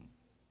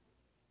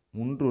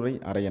முன்றுரை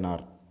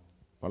அரையனார்.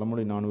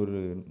 பழமொழி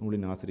 400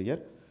 நூலின்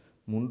ஆசிரியர்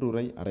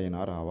முன்றுரை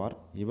அரையனார் ஆவார்.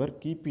 இவர்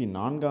கிபி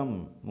 4ஆம்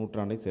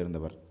நூற்றாண்டை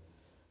சேர்ந்தவர்.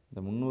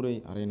 இந்த முன்றுரை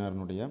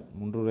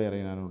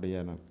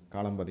அரையனாருடைய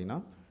காலம் பார்த்திங்கன்னா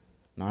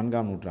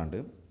 4ஆம் நூற்றாண்டு.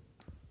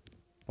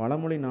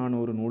 பழமொழி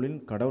 400 நூலின்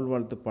கடவுள்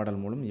வாழ்த்து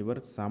பாடல் மூலம் இவர்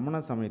சமண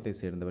சமயத்தை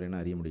சேர்ந்தவர் என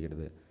அறிய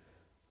முடிகிறது.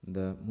 இந்த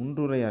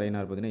முன்றுரை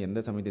அரையனார் பார்த்திங்கன்னா எந்த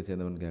சமயத்தை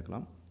சேர்ந்தவர்னு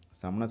கேட்கலாம்.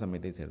 சமண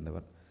சமயத்தை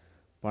சேர்ந்தவர்.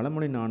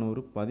 பழமொழி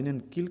 400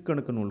 14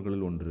 கீழ்க்கணக்கு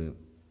நூல்களில் ஒன்று.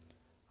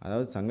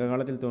 அதாவது சங்க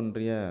காலத்தில்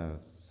தோன்றிய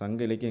சங்க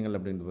இலக்கியங்கள்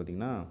அப்படின்றது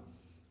பார்த்திங்கன்னா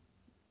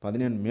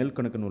 14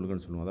 மேல்கணக்கு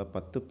நூல்கள்னு சொல்லுவோம். அதாவது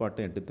 10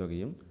 பாட்டும் 8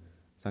 தொகையும்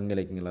சங்க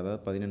இலக்கியங்கள்.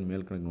 அதாவது 14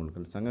 மேல்கணக்கு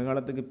நூல்கள். சங்க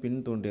காலத்துக்கு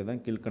பின்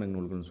தோன்றியதான் கீழ்க்கணக்கு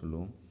நூல்கள்னு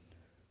சொல்லுவோம்.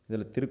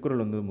 இதில்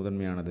திருக்குறள் வந்து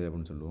முதன்மையானது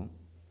அப்படின்னு சொல்லுவோம்.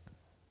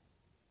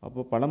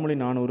 அப்போது பழமொழி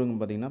 400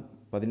 பார்த்திங்கன்னா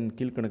 14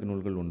 கீழ்க்கணக்கு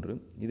நூல்கள் ஒன்று.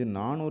 இது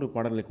 400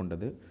 பாடல்களை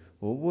கொண்டது.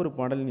 ஒவ்வொரு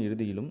பாடலின்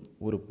இறுதியிலும்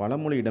ஒரு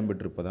பழமொழி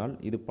இடம்பெற்றிருப்பதால்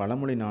இது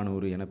பழமொழி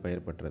 400 என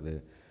பெயர் பெற்றது.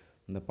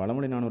 இந்த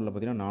பழமொழி 400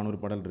 பார்த்திங்கன்னா 400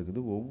 பாடல்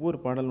இருக்குது. ஒவ்வொரு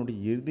பாடலினுடைய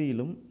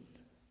இறுதியிலும்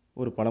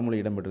ஒரு பழமொழி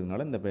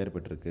இடம்பெற்றதுனால இந்த பெயர்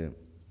பெற்றிருக்கு.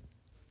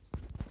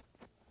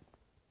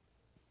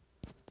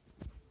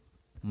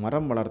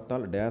 மரம்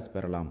வளர்த்தால் டேஸ்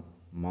பெறலாம்.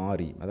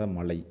 மாரி அதான்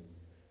மலை.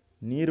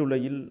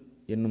 நீருலையில்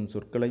என்னும்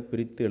சொற்களை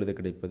பிரித்து எழுத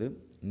கிடைப்பது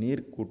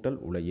நீர் கூட்டல்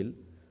உலையில்.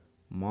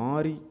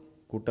 மாரி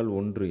கூட்டல்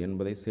ஒன்று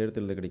என்பதை சேர்த்து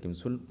எழுத கிடைக்கும்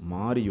சொல்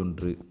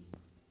மாரியொன்று.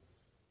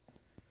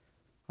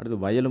 அடுத்து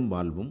வயலும்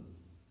வாழ்வும்.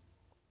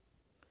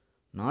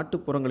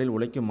 நாட்டுப்புறங்களில்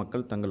உழைக்கும்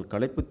மக்கள் தங்கள்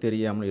களைப்பு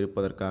தெரியாமல்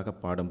இருப்பதற்காக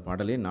பாடும்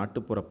பாடலே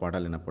நாட்டுப்புற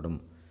பாடல் எனப்படும்.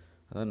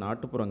 அதாவது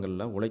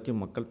நாட்டுப்புறங்களில்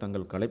உழைக்கும் மக்கள்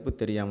தங்கள் களைப்பு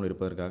தெரியாமல்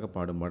இருப்பதற்காக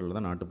பாடும் பாடல்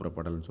தான் நாட்டுப்புற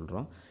பாடல்னு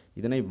சொல்கிறோம்.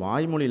 இதனை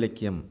வாய்மொழி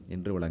இலக்கியம்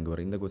என்று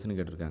வழங்குவார். இந்த கொஸ்டின்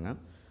கேட்டிருக்காங்க.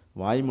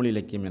 வாய்மொழி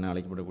இலக்கியம் என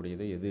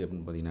அழைக்கப்படக்கூடியது எது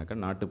அப்படின்னு பார்த்தீங்கன்னாக்கா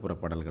நாட்டுப்புற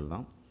பாடல்கள்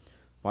தான்.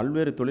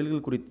 பல்வேறு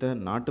தொழில்கள் குறித்த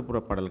நாட்டுப்புற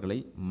பாடல்களை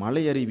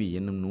மலையருவி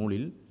என்னும்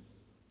நூலில்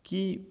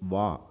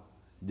கி.வா.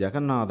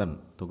 ஜெகநாதன்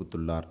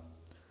தொகுத்துள்ளார்.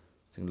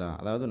 சரிங்களா?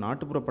 அதாவது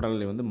நாட்டுப்புற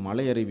பாடல்களை வந்து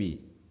மலையருவி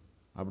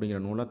அப்படிங்கிற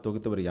நூலை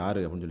தொகுத்தவர் யார்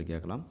அப்படின்னு சொல்லி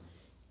கேட்கலாம்.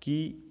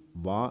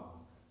 கி.வா.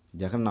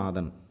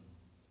 ஜெகநாதன்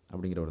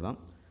அப்படிங்கிறவர் தான்.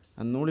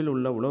 அந்த நூலில்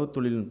உள்ள உழவுத்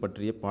தொழில்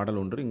பற்றிய பாடல்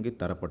ஒன்று இங்கு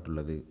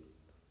தரப்பட்டுள்ளது.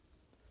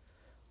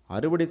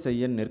 அறுவடை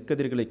செய்ய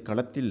நெற்கதிர்களை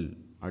களத்தில்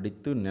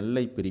அடித்து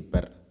நெல்லை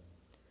பிரிப்பர்.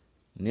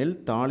 நெல்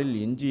தாளில்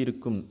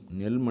எஞ்சியிருக்கும்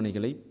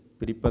நெல்மணிகளை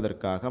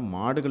பிரிப்பதற்காக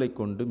மாடுகளை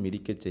கொண்டு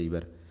மிதிக்கச்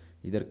செய்வர்.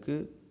 இதற்கு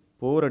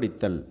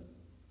போரடித்தல்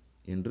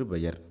என்று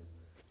பெயர்.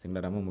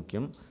 சரிங்களா? ரொம்ப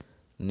முக்கியம்.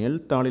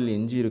 நெல் தாளில்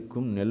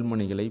எஞ்சியிருக்கும்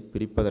நெல்மணிகளை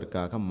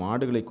பிரிப்பதற்காக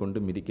மாடுகளை கொண்டு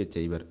மிதிக்கச்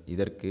செய்வர்.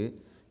 இதற்கு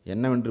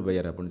என்னவென்று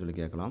பெயர் அப்படின்னு சொல்லி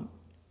கேட்கலாம்.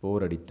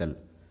 போரடித்தல்.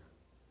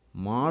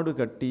 மாடு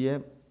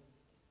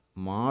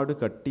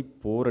கட்டி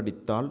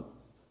போரடித்தால்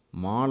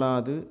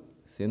மாளாது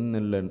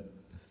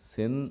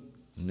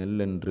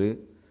செந்நெல்லென்று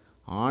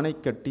ஆணை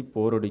கட்டி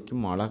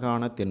போரடிக்கும்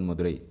அழகான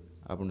தென்மதுரை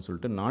அப்படின்னு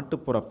சொல்லிட்டு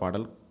நாட்டுப்புற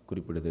பாடல்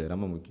குறிப்பிடுது.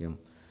 ரொம்ப முக்கியம்.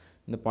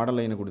 இந்த பாடல்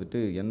லைனை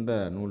கொடுத்துட்டு எந்த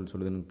நூல்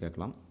சொல்லுதுன்னு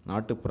கேட்கலாம்.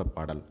 நாட்டுப்புற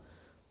பாடல்.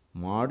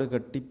 மாடு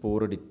கட்டி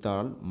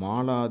போரடித்தால்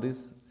மாளாது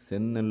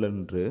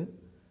செந்நெல்லென்று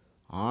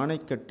ஆணை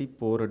கட்டி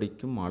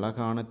போரடிக்கும்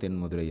அழகான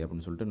தென்மதுரை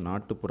அப்படின்னு சொல்லிட்டு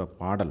நாட்டுப்புற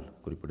பாடல்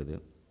குறிப்பிடுது.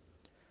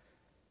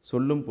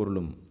 சொல்லும்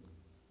பொருளும்.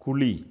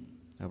 குழி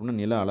அப்படின்னா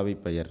நில அளவை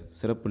பெயர்.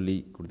 சிறப்பு லீ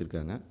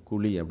கொடுத்துருக்காங்க.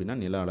 குழி அப்படின்னா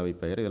நில அளவை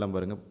பெயர். இதெல்லாம்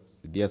பாருங்கள்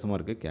வித்தியாசமாக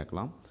இருக்குது,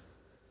 கேட்கலாம்.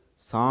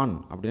 சான்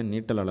அப்படின்னா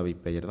நீட்டல் அளவை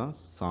பெயர் தான்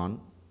சான்.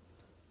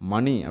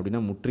 மணி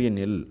அப்படின்னா முற்றிய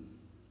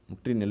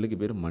நெல்லுக்கு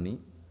பேர் மணி.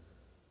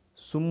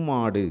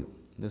 சும்மாடு.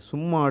 இந்த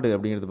சும்மாடு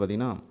அப்படிங்கிறது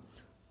பார்த்திங்கன்னா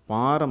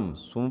பாரம்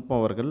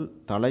சுமப்பவர்கள்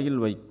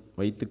தலையில்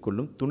வைத்து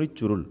கொள்ளும்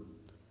துணிச்சுருள்.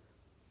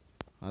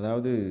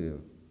 அதாவது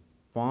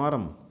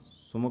பாரம்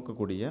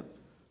சுமக்கக்கூடிய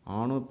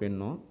ஆணோ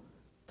பெண்ணோ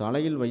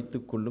தலையில் வைத்து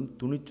கொள்ளும்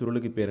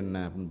துணிச்சுருளுக்கு பேர் என்ன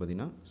அப்படின்னு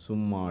பார்த்திங்கன்னா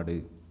சும்மாடு.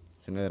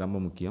 சரிங்களா? ரொம்ப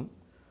முக்கியம்.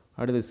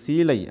 அடுத்து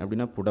சீலை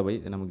அப்படின்னா புடவை,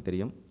 இது நமக்கு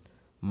தெரியும்.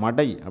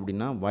 மடை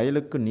அப்படின்னா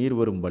வயலுக்கு நீர்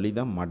வரும் வழி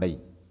தான் மடை.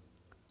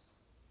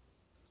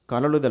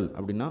 கலழுதல்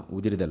அப்படின்னா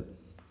உதிர்தல்.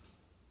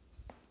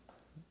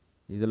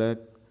 இதில்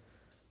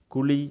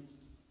குழி,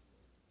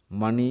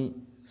 மணி,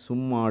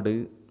 சும்மாடு,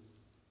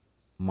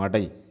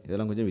 மடை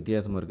இதெல்லாம் கொஞ்சம்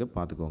வித்தியாசமாக இருக்குது,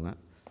 பார்த்துக்கோங்க.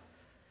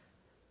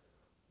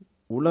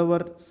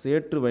 உழவர்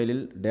சேற்று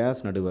வயலில்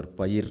டேஸ் நடுவர்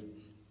பயிர்.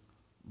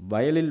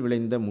 வயலில்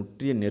விளைந்த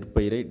முற்றிய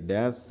நெற்பயிரை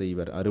டேஸ்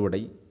செய்வர்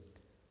அறுவடை.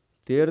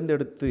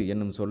 தேர்ந்தெடுத்து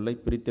என்னும் சொல்லை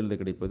பிரித்தெழுத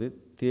கிடைப்பது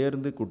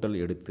தேர்ந்து கூட்டல்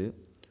எடுத்து.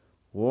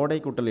 ஓடை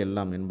கூட்டல்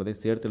எல்லாம் என்பதை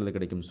சேர்த்தெழுத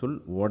கிடைக்கும் சொல்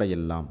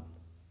ஓடையெல்லாம்.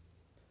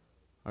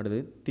 அடுத்து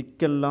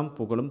திக்கெல்லாம்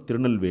புகழும்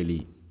திருநெல்வேலி.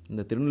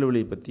 இந்த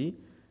திருநெல்வேலியை பற்றி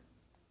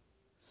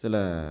சில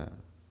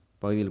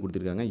பகுதியில்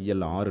கொடுத்துருக்காங்க.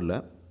 இயல் 6ல்.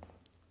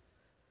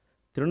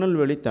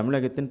 திருநெல்வேலி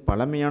தமிழகத்தின்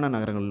பழமையான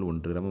நகரங்களில்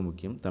ஒன்று. ரொம்ப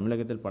முக்கியம்.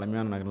 தமிழகத்தில்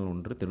பழமையான நகரங்கள்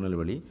ஒன்று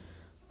திருநெல்வேலி.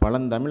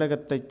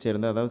 பழந்தமிழகத்தைச்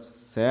சேர்ந்த அதாவது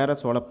சேர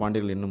சோழ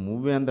பாண்டியர்கள் என்னும்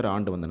மூவேந்தர்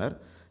ஆண்டு வந்தனர்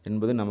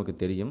என்பது நமக்கு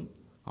தெரியும்.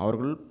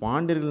 அவர்கள்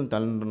பாண்டியர்களின்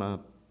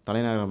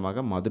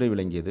தலைநகரமாக மதுரை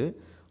விளங்கியது.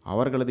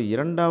 அவர்களது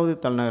இரண்டாவது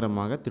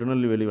தலைநகரமாக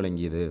திருநெல்வேலி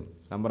விளங்கியது.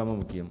 ரொம்ப ரொம்ப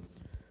முக்கியம்.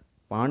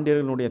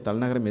 பாண்டியர்களுடைய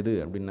தலைநகரம் எது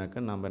அப்படின்னாக்கா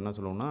நம்ம என்ன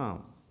சொல்லுவோம்னா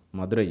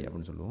மதுரை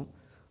அப்படின்னு சொல்லுவோம்.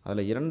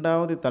 அதில்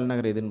இரண்டாவது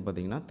தலைநகரம் எதுன்னு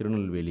பார்த்திங்கன்னா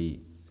திருநெல்வேலி.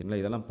 சரிங்களா?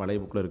 இதெல்லாம் பழைய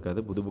புக்கில் இருக்காது,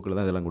 புது புக்கில்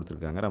தான் இதெல்லாம்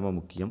கொடுத்துருக்காங்க. ரொம்ப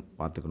முக்கியம்,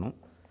 பார்த்துக்கணும்.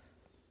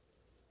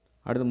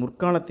 அடுத்து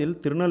முற்காலத்தில்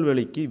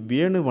திருநெல்வேலிக்கு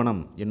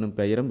வேணுவனம் என்னும்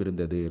பெயரும்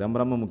இருந்தது. ரொம்ப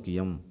ரொம்ப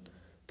முக்கியம்.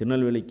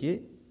 திருநெல்வேலிக்கு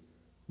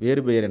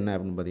வேறு பெயர் என்ன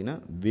அப்படின்னு பார்த்திங்கன்னா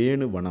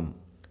வேணுவனம்.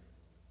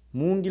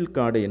 மூங்கில்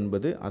காடு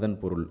என்பது அதன்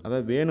பொருள்.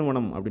 அதாவது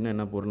வேணுவனம் அப்படின்னா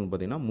என்ன பொருள்னு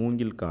பார்த்திங்கன்னா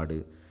மூங்கில் காடு.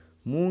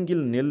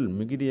 மூங்கில் நெல்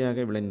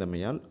மிகுதியாக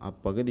விளைந்தமையால்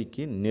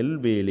அப்பகுதிக்கு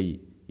நெல்வேலி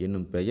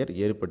என்னும் பெயர்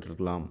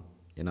ஏற்பட்டிருக்கலாம்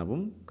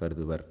எனவும்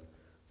கருதுவர்.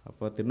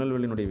 அப்போ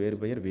திருநெல்வேலியினுடைய வேறு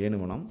பெயர்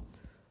வேணுவனம்.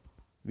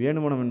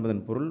 வேணுவனம்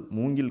என்பதன் பொருள்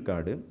மூங்கில்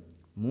காடு.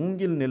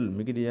 மூங்கில் நெல்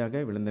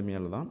மிகுதியாக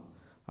விளைந்தமையால் தான்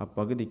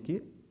அப்பகுதிக்கு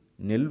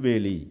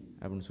நெல்வேலி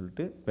அப்படின்னு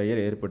சொல்லிட்டு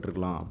பெயர்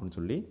ஏற்பட்டிருக்கலாம் அப்படின்னு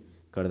சொல்லி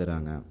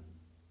கருதுகிறாங்க.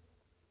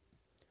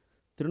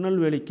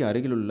 திருநெல்வேலிக்கு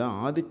அருகிலுள்ள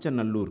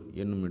ஆதிச்சநல்லூர்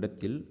என்னும்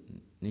இடத்தில்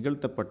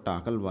நிகழ்த்தப்பட்ட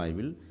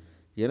அகழ்வாய்வில்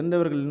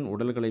இறந்தவர்களின்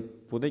உடல்களை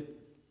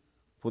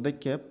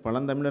புதைக்க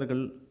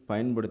பழந்தமிழர்கள்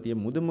பயன்படுத்திய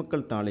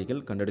முதுமக்கள்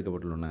தாழிகள்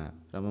கண்டெடுக்கப்பட்டுள்ளன.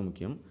 ரொம்ப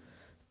முக்கியம்.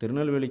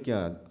 திருநெல்வேலிக்கு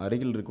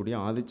அருகில் இருக்கக்கூடிய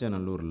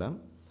ஆதிச்சநல்லூரில்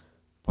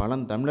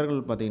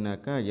பழந்தமிழர்கள்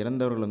பார்த்திங்கனாக்கா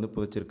இறந்தவர்கள்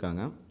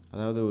புதைச்சிருக்காங்க.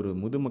 அதாவது ஒரு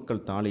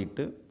முதுமக்கள்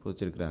தாழிட்டு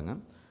புதைச்சிருக்கிறாங்க.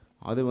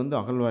 அது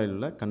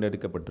அகழ்வாய்வில்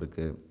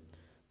கண்டெடுக்கப்பட்டிருக்கு.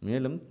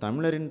 மேலும்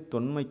தமிழரின்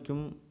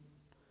தொன்மைக்கும்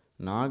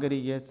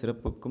நாகரிக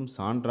சிறப்புக்கும்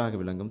சான்றாக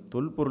விளங்கும்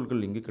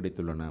தொல்பொருட்கள் இங்கு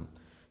கிடைத்துள்ளன.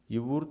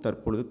 இவ்வூர்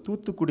தற்பொழுது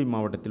தூத்துக்குடி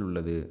மாவட்டத்தில்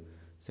உள்ளது.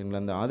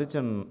 சரிங்களா? அந்த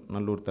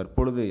ஆதிச்சநல்லூர்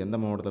தற்பொழுது எந்த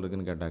மாவட்டத்தில்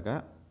இருக்குதுன்னு கேட்டாக்கா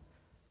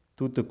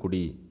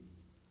தூத்துக்குடி.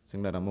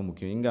 சரிங்களா? ரொம்ப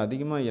முக்கியம். இங்கே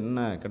அதிகமாக என்ன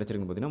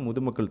கிடச்சிருக்குன்னு பார்த்திங்கன்னா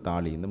முதுமக்கள்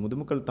தாழி. இந்த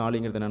முதுமக்கள்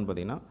தாழிங்கிறது என்னென்னு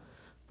பார்த்திங்கன்னா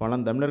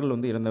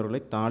பழந்தமிழர்கள்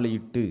இறந்தவர்களை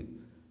தாழியிட்டு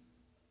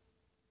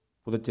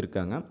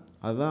புதைச்சிருக்காங்க.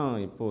 அதுதான்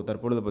இப்போது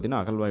தற்பொழுது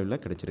பார்த்திங்கன்னா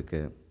அகழ்வாய்வில்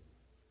கிடைச்சிருக்கு.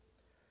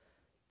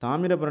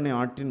 தாமிரபரணி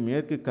ஆற்றின்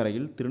மேற்கு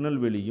கரையில்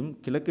திருநெல்வேலியும்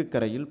கிழக்கு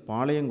கரையில்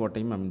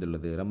பாளையங்கோட்டையும்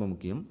அமைந்துள்ளது. ரொம்ப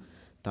முக்கியம்.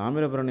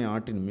 தாமிரபரணி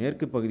ஆற்றின்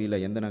மேற்கு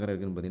பகுதியில் எந்த நகரம்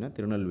இருக்குதுன்னு பார்த்திங்கன்னா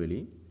திருநெல்வேலி,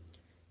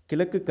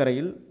 கிழக்கு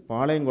கரையில்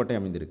பாளையங்கோட்டை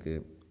அமைந்திருக்கு.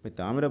 இப்போ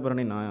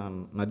தாமிரபரணி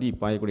நதி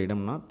பாயக்கூடிய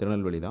இடம்னா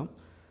திருநெல்வேலி தான்.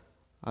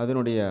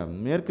 அதனுடைய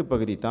மேற்கு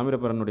பகுதி,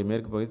 தாமிரபரணியுடைய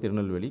மேற்கு பகுதி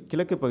திருநெல்வேலி,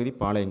 கிழக்கு பகுதி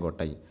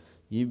பாளையங்கோட்டை.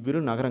 இவ்விரு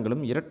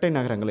நகரங்களும் இரட்டை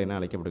நகரங்கள் என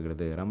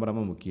அழைக்கப்படுகிறது. ரொம்ப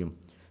ரொம்ப முக்கியம்.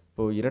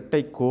 இப்போது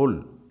இரட்டை கோள்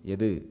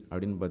எது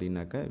அப்படின்னு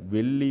பார்த்தீங்கன்னாக்கா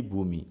வெள்ளி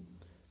பூமி.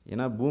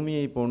 ஏன்னா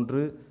பூமியை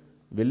போன்று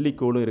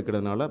வெள்ளிக்கோளும்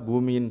இருக்கிறதுனால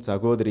பூமியின்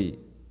சகோதரி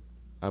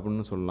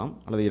அப்படின்னு சொல்லலாம்,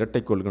 அல்லது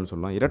இரட்டை கோள்கள்னு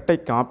சொல்லலாம். இரட்டை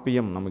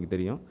காப்பியம் நமக்கு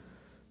தெரியும்,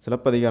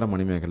 சிலப்பதிகார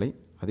மணிமேகலை.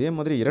 அதே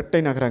மாதிரி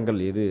இரட்டை நகரங்கள்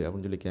எது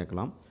அப்படின்னு சொல்லி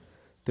கேட்கலாம்.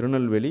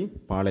 திருநெல்வேலி,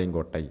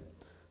 பாளையங்கோட்டை.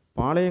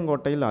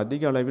 பாளையங்கோட்டையில்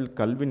அதிக அளவில்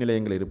கல்வி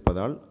நிலையங்கள்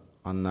இருப்பதால்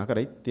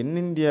அந்நகரை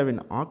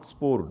தென்னிந்தியாவின்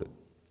ஆக்ஸ்போர்டு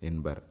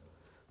என்பர்.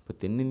 இப்போ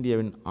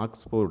தென்னிந்தியாவின்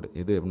ஆக்ஸ்போர்டு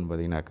எது அப்படின்னு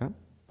பார்த்தீங்கன்னாக்கா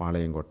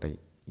பாளையங்கோட்டை.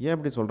 ஏன்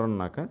அப்படி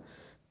சொல்கிறோன்னாக்கா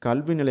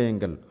கல்வி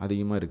நிலையங்கள்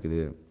அதிகமாக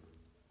இருக்குது.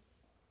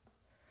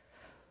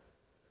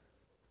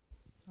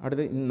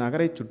 அடுத்து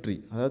இந்நகரை சுற்றி,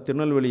 அதாவது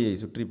திருநெல்வேலியை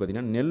சுற்றி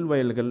பார்த்திங்கன்னா நெல்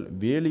வயல்கள்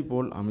வேலி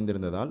போல்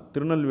அமைந்திருந்ததால்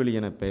திருநெல்வேலி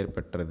என பெயர்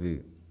பெற்றது.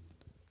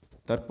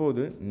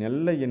 தற்போது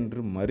நெல்லை என்று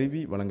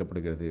மருவி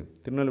வழங்கப்படுகிறது.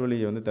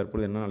 திருநெல்வேலியை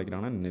தற்போது என்ன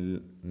அழைக்கிறாங்கன்னா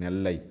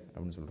நெல்லை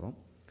அப்படின்னு சொல்கிறோம்.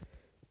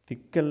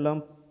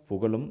 திக்கெல்லாம்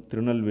புகழும்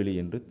திருநெல்வேலி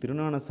என்று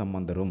திருஞான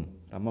சம்பந்தரும்,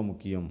 ரொம்ப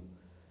முக்கியம்,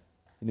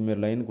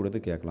 இதுமாரி லைன்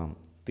கொடுத்து கேட்கலாம்.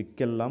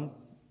 திக்கெல்லாம்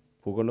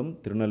புகழும்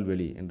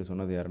திருநெல்வேலி என்று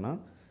சொன்னது யாருன்னா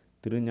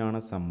திருஞான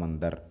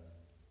சம்பந்தர்.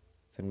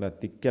 சரிங்களா?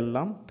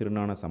 திக்கெல்லாம்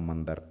திருஞான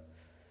சம்பந்தர்.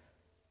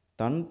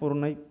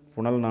 தன்பொருணை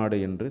புனல் நாடு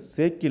என்று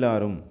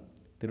சேக்கிலாரும்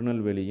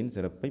திருநெல்வேலியின்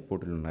சிறப்பை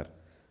போட்டுள்ளனர்.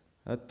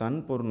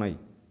 தன்பொருணை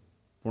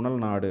புனல்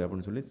நாடு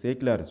அப்படின்னு சொல்லி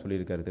சேக்கிலார்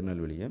சொல்லியிருக்காரு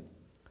திருநெல்வேலியை.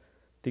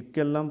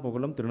 திக்கெல்லாம்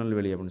புகழும்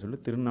திருநெல்வேலி அப்படின்னு சொல்லி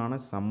திருஞான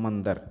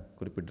சம்பந்தர்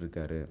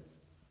குறிப்பிட்டிருக்காரு.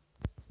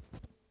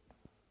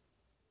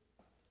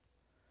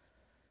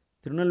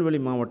 திருநெல்வேலி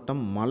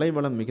மாவட்டம்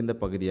மலைவளம் மிகுந்த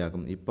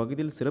பகுதியாகும்.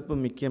 இப்பகுதியில்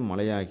சிறப்புமிக்க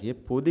மலையாகிய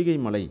பொதிகை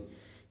மலை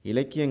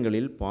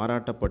இலக்கியங்களில்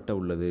பாராட்டப்பட்டு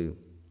உள்ளது.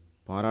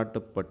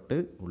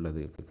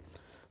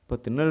 இப்போ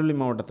திருநெல்வேலி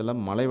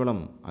மாவட்டத்தில்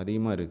மலைவளம்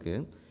அதிகமாக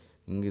இருக்குது.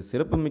 இங்கு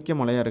சிறப்புமிக்க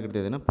மலையாக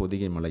இருக்கிறது எதுனா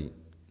பொதிகை மலை.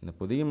 இந்த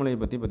பொதிகை மலையை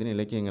பற்றி பார்த்திங்கன்னா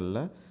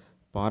இலக்கியங்களில்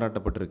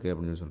பாராட்டப்பட்டிருக்கு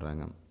அப்படின்னு சொல்லி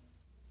சொல்கிறாங்க.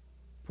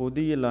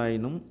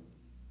 பொதியலாயினும்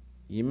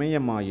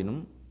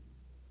இமயமாயினும்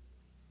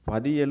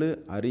பதியலு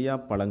அரியா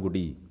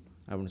பழங்குடி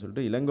அப்படின்னு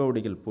சொல்லிட்டு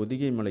இளங்கோவடிகள்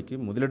பொதிகை மலைக்கு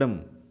முதலிடம்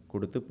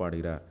கொடுத்து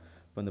பாடுகிறார்.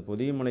 இப்போ அந்த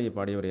பொதிகை மலையை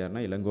பாடியவர்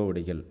யாருன்னா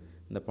இளங்கோவடிகள்.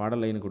 இந்த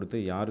பாடல் லைன் கொடுத்து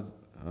யார்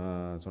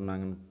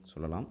சொன்னாங்கன்னு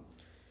சொல்லலாம்.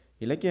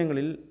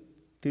 இலக்கியங்களில்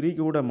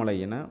திரிகூட மலை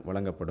என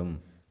வழங்கப்படும்.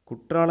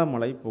 குற்றால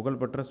மலை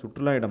புகழ்பெற்ற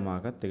சுற்றுலா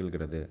இடமாக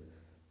திகழ்கிறது.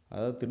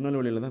 அதாவது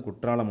திருநெல்வேலியில் தான்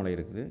குற்றால மலை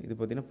இருக்குது. இது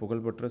பார்த்திங்கன்னா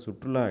புகழ்பெற்ற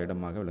சுற்றுலா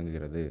இடமாக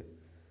விளங்குகிறது.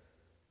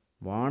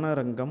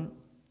 வானரங்கம்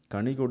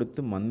கனி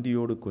கொடுத்து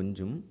மந்தியோடு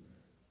கொஞ்சும்,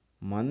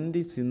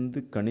 மந்தி சிந்து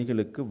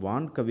கனிகளுக்கு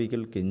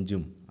வான்கவிகள்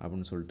கெஞ்சும்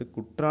அப்படின்னு சொல்லிட்டு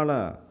குற்றால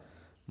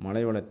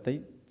மலைவளத்தை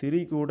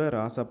திரிகூட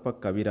ராசப்ப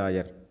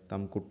கவிராயர்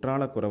தம்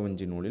குற்றால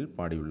குறவஞ்சி நூலில்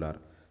பாடியுள்ளார்.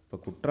 இப்போ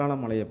குற்றால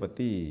மலையை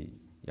பற்றி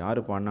யார்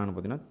பாடினான்னு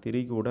பார்த்தீங்கன்னா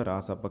திரிகூட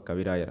ராசப்ப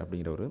கவிராயர்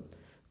அப்படிங்கிறவர்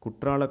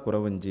குற்றால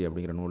குறவஞ்சி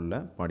அப்படிங்கிற நூலில்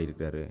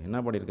பாடியிருக்காரு. என்ன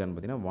பாடியிருக்காருன்னு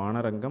பார்த்தீங்கன்னா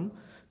வானரங்கம்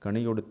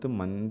கனி கொடுத்து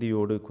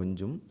மந்தியோடு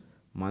கொஞ்சும்,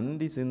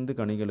 மந்தி சிந்து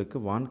கனிகளுக்கு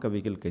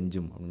வான்கவிகள்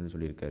கெஞ்சும் அப்படின்னு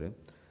சொல்லியிருக்காரு.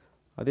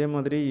 அதே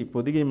மாதிரி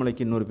பொதிகை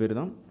மலைக்கு இன்னொரு பேர்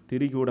தான்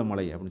திரிகூட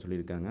மலை அப்படின்னு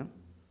சொல்லியிருக்காங்க.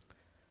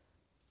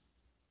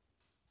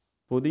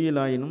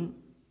 பொதியலாயினும்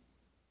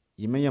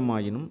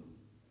இமயமாயினும்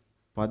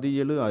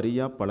பதியலு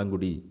அரியா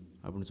பழங்குடி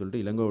அப்படின்னு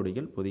சொல்லிட்டு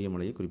இளங்கோவடிகள் பொதிகை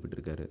மலையை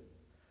குறிப்பிட்டிருக்காரு.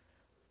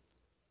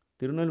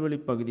 திருநெல்வேலி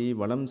பகுதியை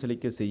வளம்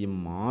செழிக்க செய்யும்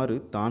ஆறு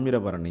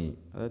தாமிரபரணி.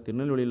 அதாவது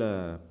திருநெல்வேலியில்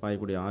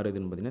பாயக்கூடிய ஆறு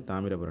எதுன்னு பார்த்திங்கன்னா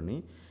தாமிரபரணி.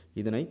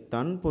 இதனை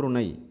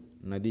தன்பொருணை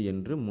நதி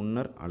என்று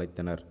முன்னர்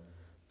அழைத்தனர்.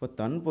 இப்போ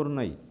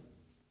தன்பொருணை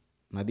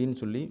நதின்னு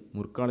சொல்லி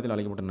முற்காலத்தில்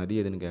அழைக்கப்பட்ட நதி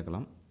எதுன்னு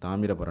கேட்கலாம்.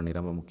 தாமிரபரணி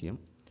ரொம்ப முக்கியம்.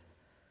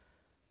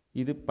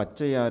 இது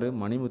பச்சையாறு,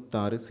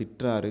 மணிமுத்தாறு,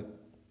 சிற்றாறு,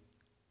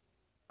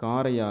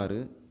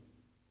 காரையாறு,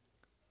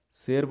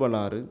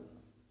 சேர்வலாறு,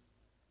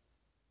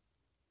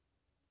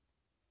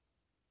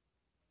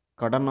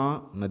 கடனா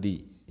நதி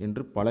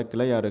என்று பல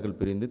கிளையாறுகள்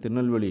பிரிந்து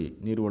திருநெல்வேலி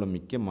நீர்வளம்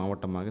மிக்க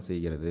மாவட்டமாக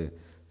செய்கிறது.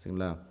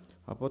 சரிங்களா?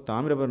 அப்போது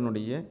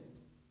தாமிரபரணியுடைய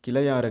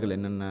கிளையாறுகள்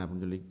என்னென்ன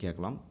அப்படின்னு சொல்லி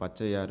கேட்கலாம்.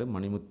 பச்சையாறு,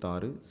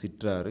 மணிமுத்தாறு,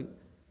 சிற்றாறு,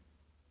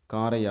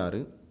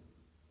 காரையாறு,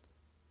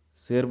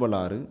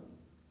 சேர்வலாறு,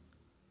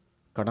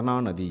 கடனா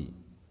நதி,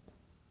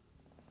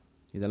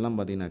 இதெல்லாம்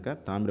பார்த்திங்கனாக்கா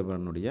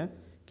தாமிரபரணியுடைய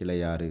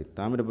கிளையாறு.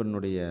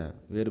 தாமிரபரணியுடைய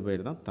வேறு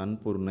பெயர் தான்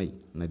தன்பொருணை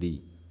நதி.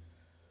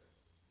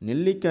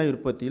 நெல்லிக்காய்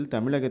உற்பத்தியில்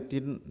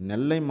தமிழகத்தின்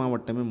நெல்லை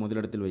மாவட்டமே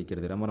முதலிடத்தில்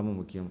வைக்கிறது. ரொம்ப ரொம்ப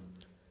முக்கியம்.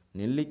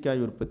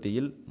 நெல்லிக்காய்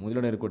உற்பத்தியில்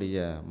முதலிடம் இருக்கக்கூடிய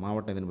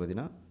மாவட்டம் எதுன்னு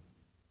பார்த்தீங்கன்னா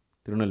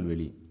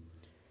திருநெல்வேலி.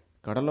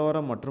 கடலோர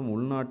மற்றும்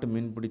உள்நாட்டு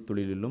மீன்பிடி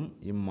தொழிலிலும்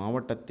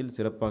இம்மாவட்டத்தில்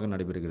சிறப்பாக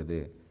நடைபெறுகிறது.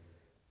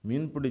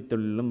 மீன்பிடி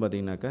தொழிலும்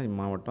பார்த்திங்கனாக்கா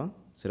இம்மாவட்டம்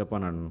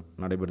சிறப்பாக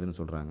நடைபெறுதுன்னு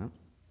சொல்கிறாங்க.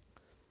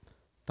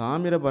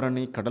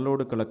 தாமிரபரணி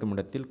கடலோடு கலக்கும்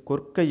இடத்தில்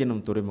கொற்கை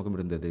என்னும் துறைமுகம்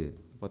இருந்தது.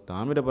 இப்போ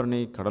தாமிரபரணி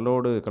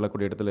கடலோடு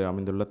கலக்கூடிய இடத்துல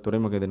அமைந்துள்ள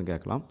துறைமுகம் எதுன்னு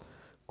கேட்கலாம்.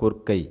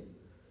 கொற்கை.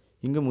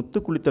 இங்கு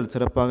முத்துக்குளித்தல்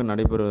சிறப்பாக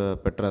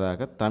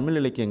பெற்றதாக தமிழ்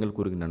இலக்கியங்கள்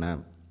கூறுகின்றன.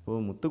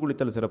 இப்போது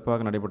முத்துக்குளித்தல்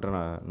சிறப்பாக நடைபெற்ற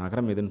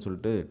நகரம் எதுன்னு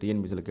சொல்லிட்டு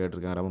டிஎன்பிசியில்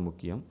கேட்டிருக்காங்க, ரொம்ப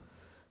முக்கியம்.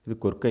 இது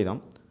கொற்கை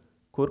தான்.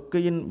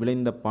 கொற்கையின்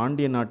விளைந்த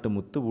பாண்டிய நாட்டு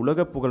முத்து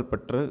உலக புகழ்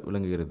பெற்று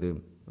விளங்குகிறது.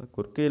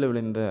 கொற்கையில்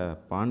விளைந்த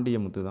பாண்டிய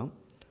முத்து தான்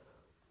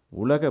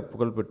உலக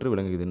புகழ் பெற்று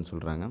விளங்குகிறதுன்னு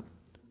சொல்கிறாங்க.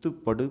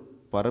 முத்துப்படு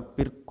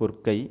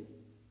பரப்பிற்கொற்கை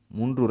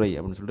மூன்றுரை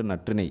அப்படின்னு சொல்லிட்டு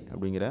நற்றிணை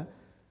அப்படிங்கிற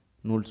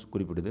நூல்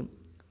குறிப்பிடுது.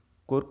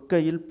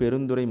 கொற்கையில்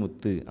பெருந்துரை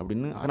முத்து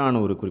அப்படின்னு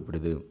அகநானூறு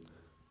குறிப்பிடுது.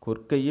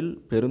 கொற்கையில்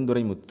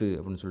பெருந்துரை முத்து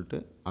அப்படின்னு சொல்லிட்டு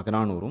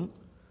அகநானூறும்,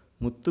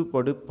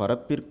 முத்துப்படு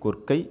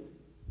பரப்பிற்கொற்கை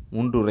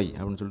மூன்றுரை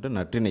அப்படின்னு சொல்லிட்டு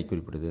நற்றிணை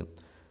குறிப்பிடுது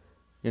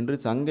என்று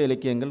சங்க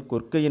இலக்கியங்கள்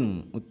கொற்கையின்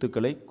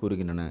முத்துக்களை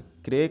கூறுகின்றன.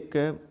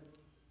 கிரேக்க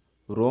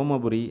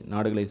ரோமபுரி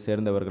நாடுகளை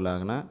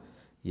சேர்ந்தவர்களான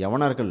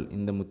யவனர்கள்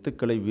இந்த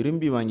முத்துக்களை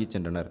விரும்பி வாங்கி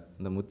சென்றனர்.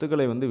 இந்த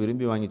முத்துக்களை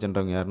விரும்பி வாங்கி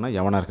சென்றவங்க யாருன்னா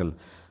யவனர்கள்.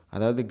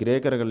 அதாவது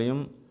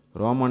கிரேக்கர்களையும்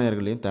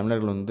ரோமானியர்களையும்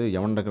தமிழர்கள்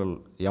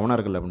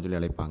யவனர்கள் அப்படின்னு சொல்லி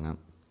அழைப்பாங்க.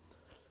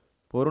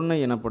 பொருணை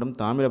எனப்படும்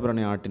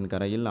தாமிரபரணி ஆற்றின்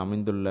கரையில்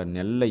அமைந்துள்ள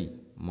நெல்லை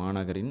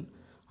மாநகரின்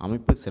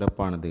அமைப்பு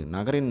சிறப்பானது.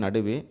 நகரின்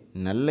நடுவே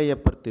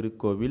நெல்லையப்பர்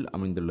திருக்கோவில்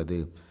அமைந்துள்ளது.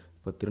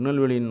 இப்போ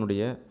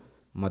திருநெல்வேலியினுடைய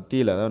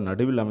மத்தியில், அதாவது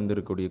நடுவில்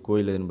அமைந்திருக்கக்கூடிய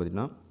கோயில் எதுன்னு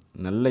பார்த்திங்கன்னா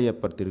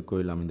நெல்லையப்பர்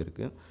திருக்கோயில்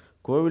அமைந்திருக்கு.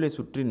 கோவிலை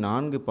சுற்றி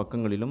 4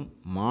 பக்கங்களிலும்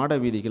மாட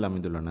வீதிகள்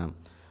அமைந்துள்ளன.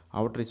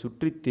 அவற்றை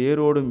சுற்றி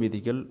தேரோடும்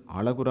வீதிகள்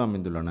அழகுற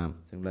அமைந்துள்ளன.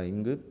 சரிங்களா.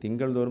 இங்கு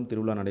திங்கள்தோறும்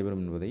திருவிழா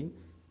நடைபெறும் என்பதை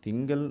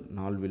திங்கள்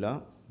நாள் விழா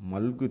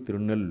மல்கு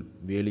திருநெல்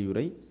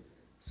வேலியுரை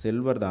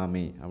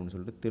செல்வர்தாமே அப்படின்னு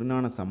சொல்லிட்டு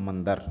திருஞான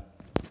சம்பந்தர்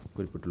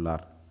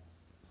குறிப்பிட்டுள்ளார்.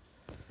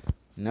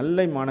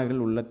 நெல்லை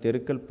மாநகரில் உள்ள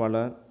தெருக்கள்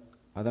பல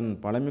அதன்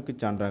பழமைக்கு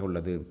சான்றாக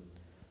உள்ளது.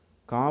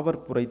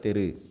 காவற்புரை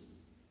தெரு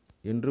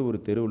என்று ஒரு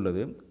தெரு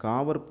உள்ளது.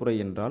 காவற்புரை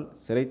என்றால்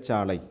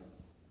சிறைச்சாலை.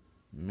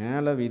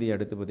 மேல வீதி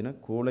அடுத்து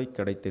பார்த்திங்கன்னா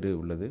கூளைக்கடை தெரு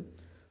உள்ளது.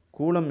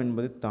 கூலம்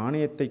என்பது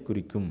தானியத்தை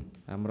குறிக்கும்.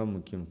 ரொம்ப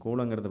முக்கியம்.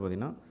 கூலங்கிறது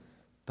பார்த்திங்கன்னா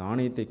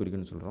தானியத்தை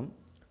குறிக்கும்னு சொல்கிறோம்.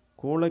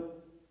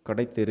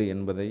 கூளைக்கடை தெரு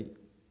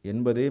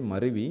என்பதே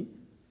மருவி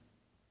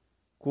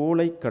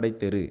கூளைக்கடை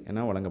தெரு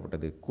என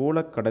வழங்கப்பட்டது.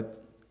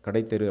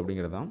 கூளைக்கடை தெரு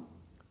அப்படிங்கிறது தான்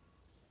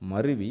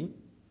மருவி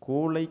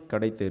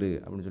கூளைக்கடை தெரு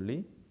அப்படின்னு சொல்லி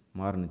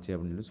மாறுனுச்சு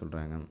அப்படின்னு சொல்லி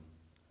சொல்கிறாங்க.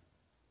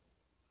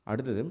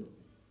 அடுத்தது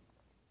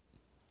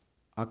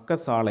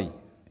அக்கசாலை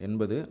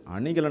என்பது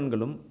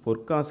அணிகலன்களும்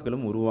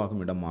பொற்காசுகளும்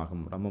உருவாகும்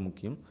இடமாகும். ரொம்ப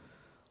முக்கியம்.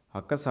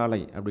 அக்கசாலை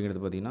அப்படிங்கிறது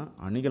பார்த்திங்கன்னா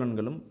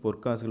அணிகலன்களும்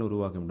பொற்காசுகளும்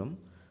உருவாகும் இடம்.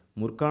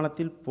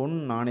 முற்காலத்தில் பொன்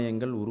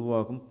நாணயங்கள்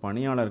உருவாகும்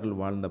பணியாளர்கள்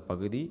வாழ்ந்த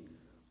பகுதி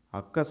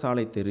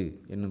அக்கசாலை தெரு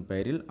என்னும்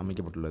பெயரில்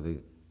அமைக்கப்பட்டுள்ளது.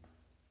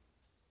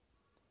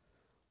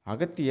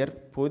 அகத்தியர்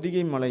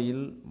பொதிகை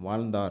மலையில்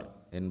வாழ்ந்தார்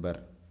என்பர்.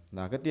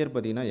 இந்த அகத்தியர்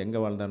பார்த்திங்கன்னா எங்கே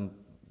வாழ்ந்தார்னு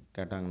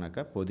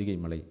கேட்டாங்கனாக்கா பொதிகை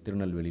மலை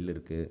திருநெல்வேலியில்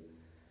இருக்குது.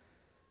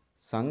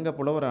 சங்க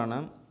புலவரான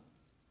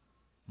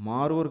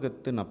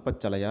மாரூர்கத்து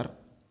நப்பச்சலையார்,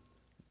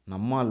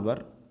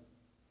 நம்மாழ்வார்,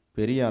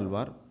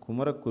 பெரியாழ்வார்,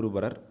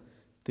 குமரகுருபரர்,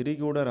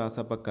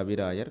 திரிகூடராசப்ப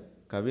கவிராயர்,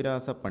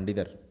 கவிராச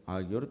பண்டிதர்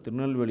ஆகியோர்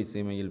திருநெல்வேலி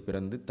சீமையில்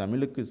பிறந்து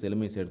தமிழுக்கு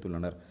செழுமை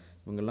சேர்த்துள்ளனர்.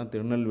 இவங்கெல்லாம்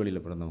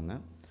திருநெல்வேலியில் பிறந்தவங்க.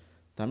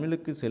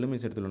 தமிழுக்கு செழுமை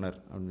சேர்த்துள்ளனர்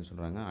அப்படின்னு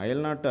சொல்கிறாங்க.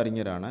 அயல்நாட்டு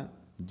அறிஞரான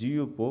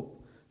ஜியு போப்,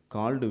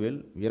 கால்டுவெல்,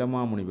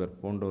 வீரமாமுனிவர்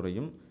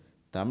போன்றோரையும்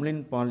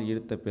தமிழின் பால்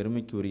ஈர்த்த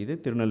பெருமைக்கு உரியது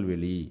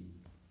திருநெல்வேலி.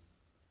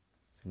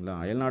 சரிங்களா.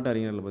 அயல்நாட்டு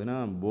அறிஞர்கள்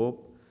பார்த்திங்கன்னா போப்,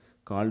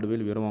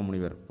 கால்டுவெல்,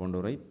 வீரமாமுனிவர்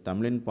போன்றோரை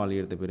தமிழின் பால்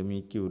ஈர்த்த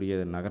பெருமைக்கு உரிய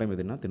நகரம்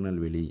எதுனா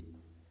திருநெல்வேலி.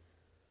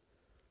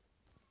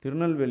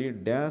 திருநெல்வேலி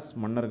டேஸ்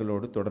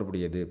மன்னர்களோடு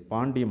தொடர்புடையது.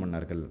 பாண்டிய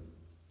மன்னர்கள்.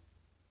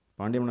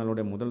 பாண்டிய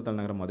மன்னர்களுடைய முதல்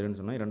தலைநகரம் மதுரைன்னு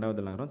சொன்னால், 2வது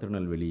தலைநகரம்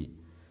திருநெல்வேலி.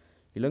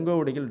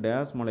 இளங்கோவடிகள்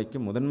டேஸ் மலைக்கு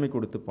முதன்மை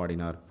கொடுத்து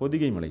பாடினார்.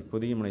 பொதிகை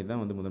மலை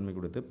தான் முதன்மை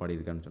கொடுத்து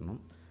பாடியிருக்கான்னு சொன்னோம்.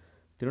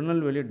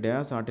 திருநெல்வேலி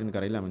டேஸ் ஆற்றின்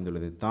கரையில்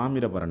அமைந்துள்ளது.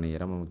 தாமிரபரணி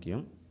ரொம்ப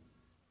முக்கியம்.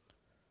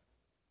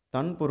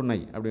 தன்பொருணை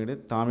அப்படிங்கிறது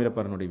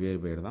தாமிரபரணியுடைய வேறு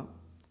பெயர் தான்.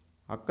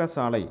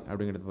 அக்கசாலை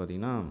அப்படிங்கிறது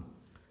பார்த்திங்கன்னா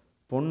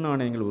பொன்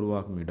நாணயங்கள்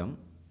உருவாகும் இடம்.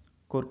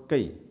 கொற்கை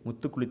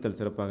முத்துக்குளித்தல்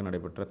சிறப்பாக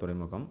நடைபெற்ற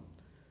துறைமுகம்.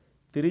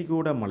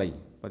 திரிகூட மலை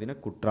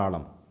பார்த்திங்கன்னா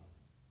குற்றாலம்.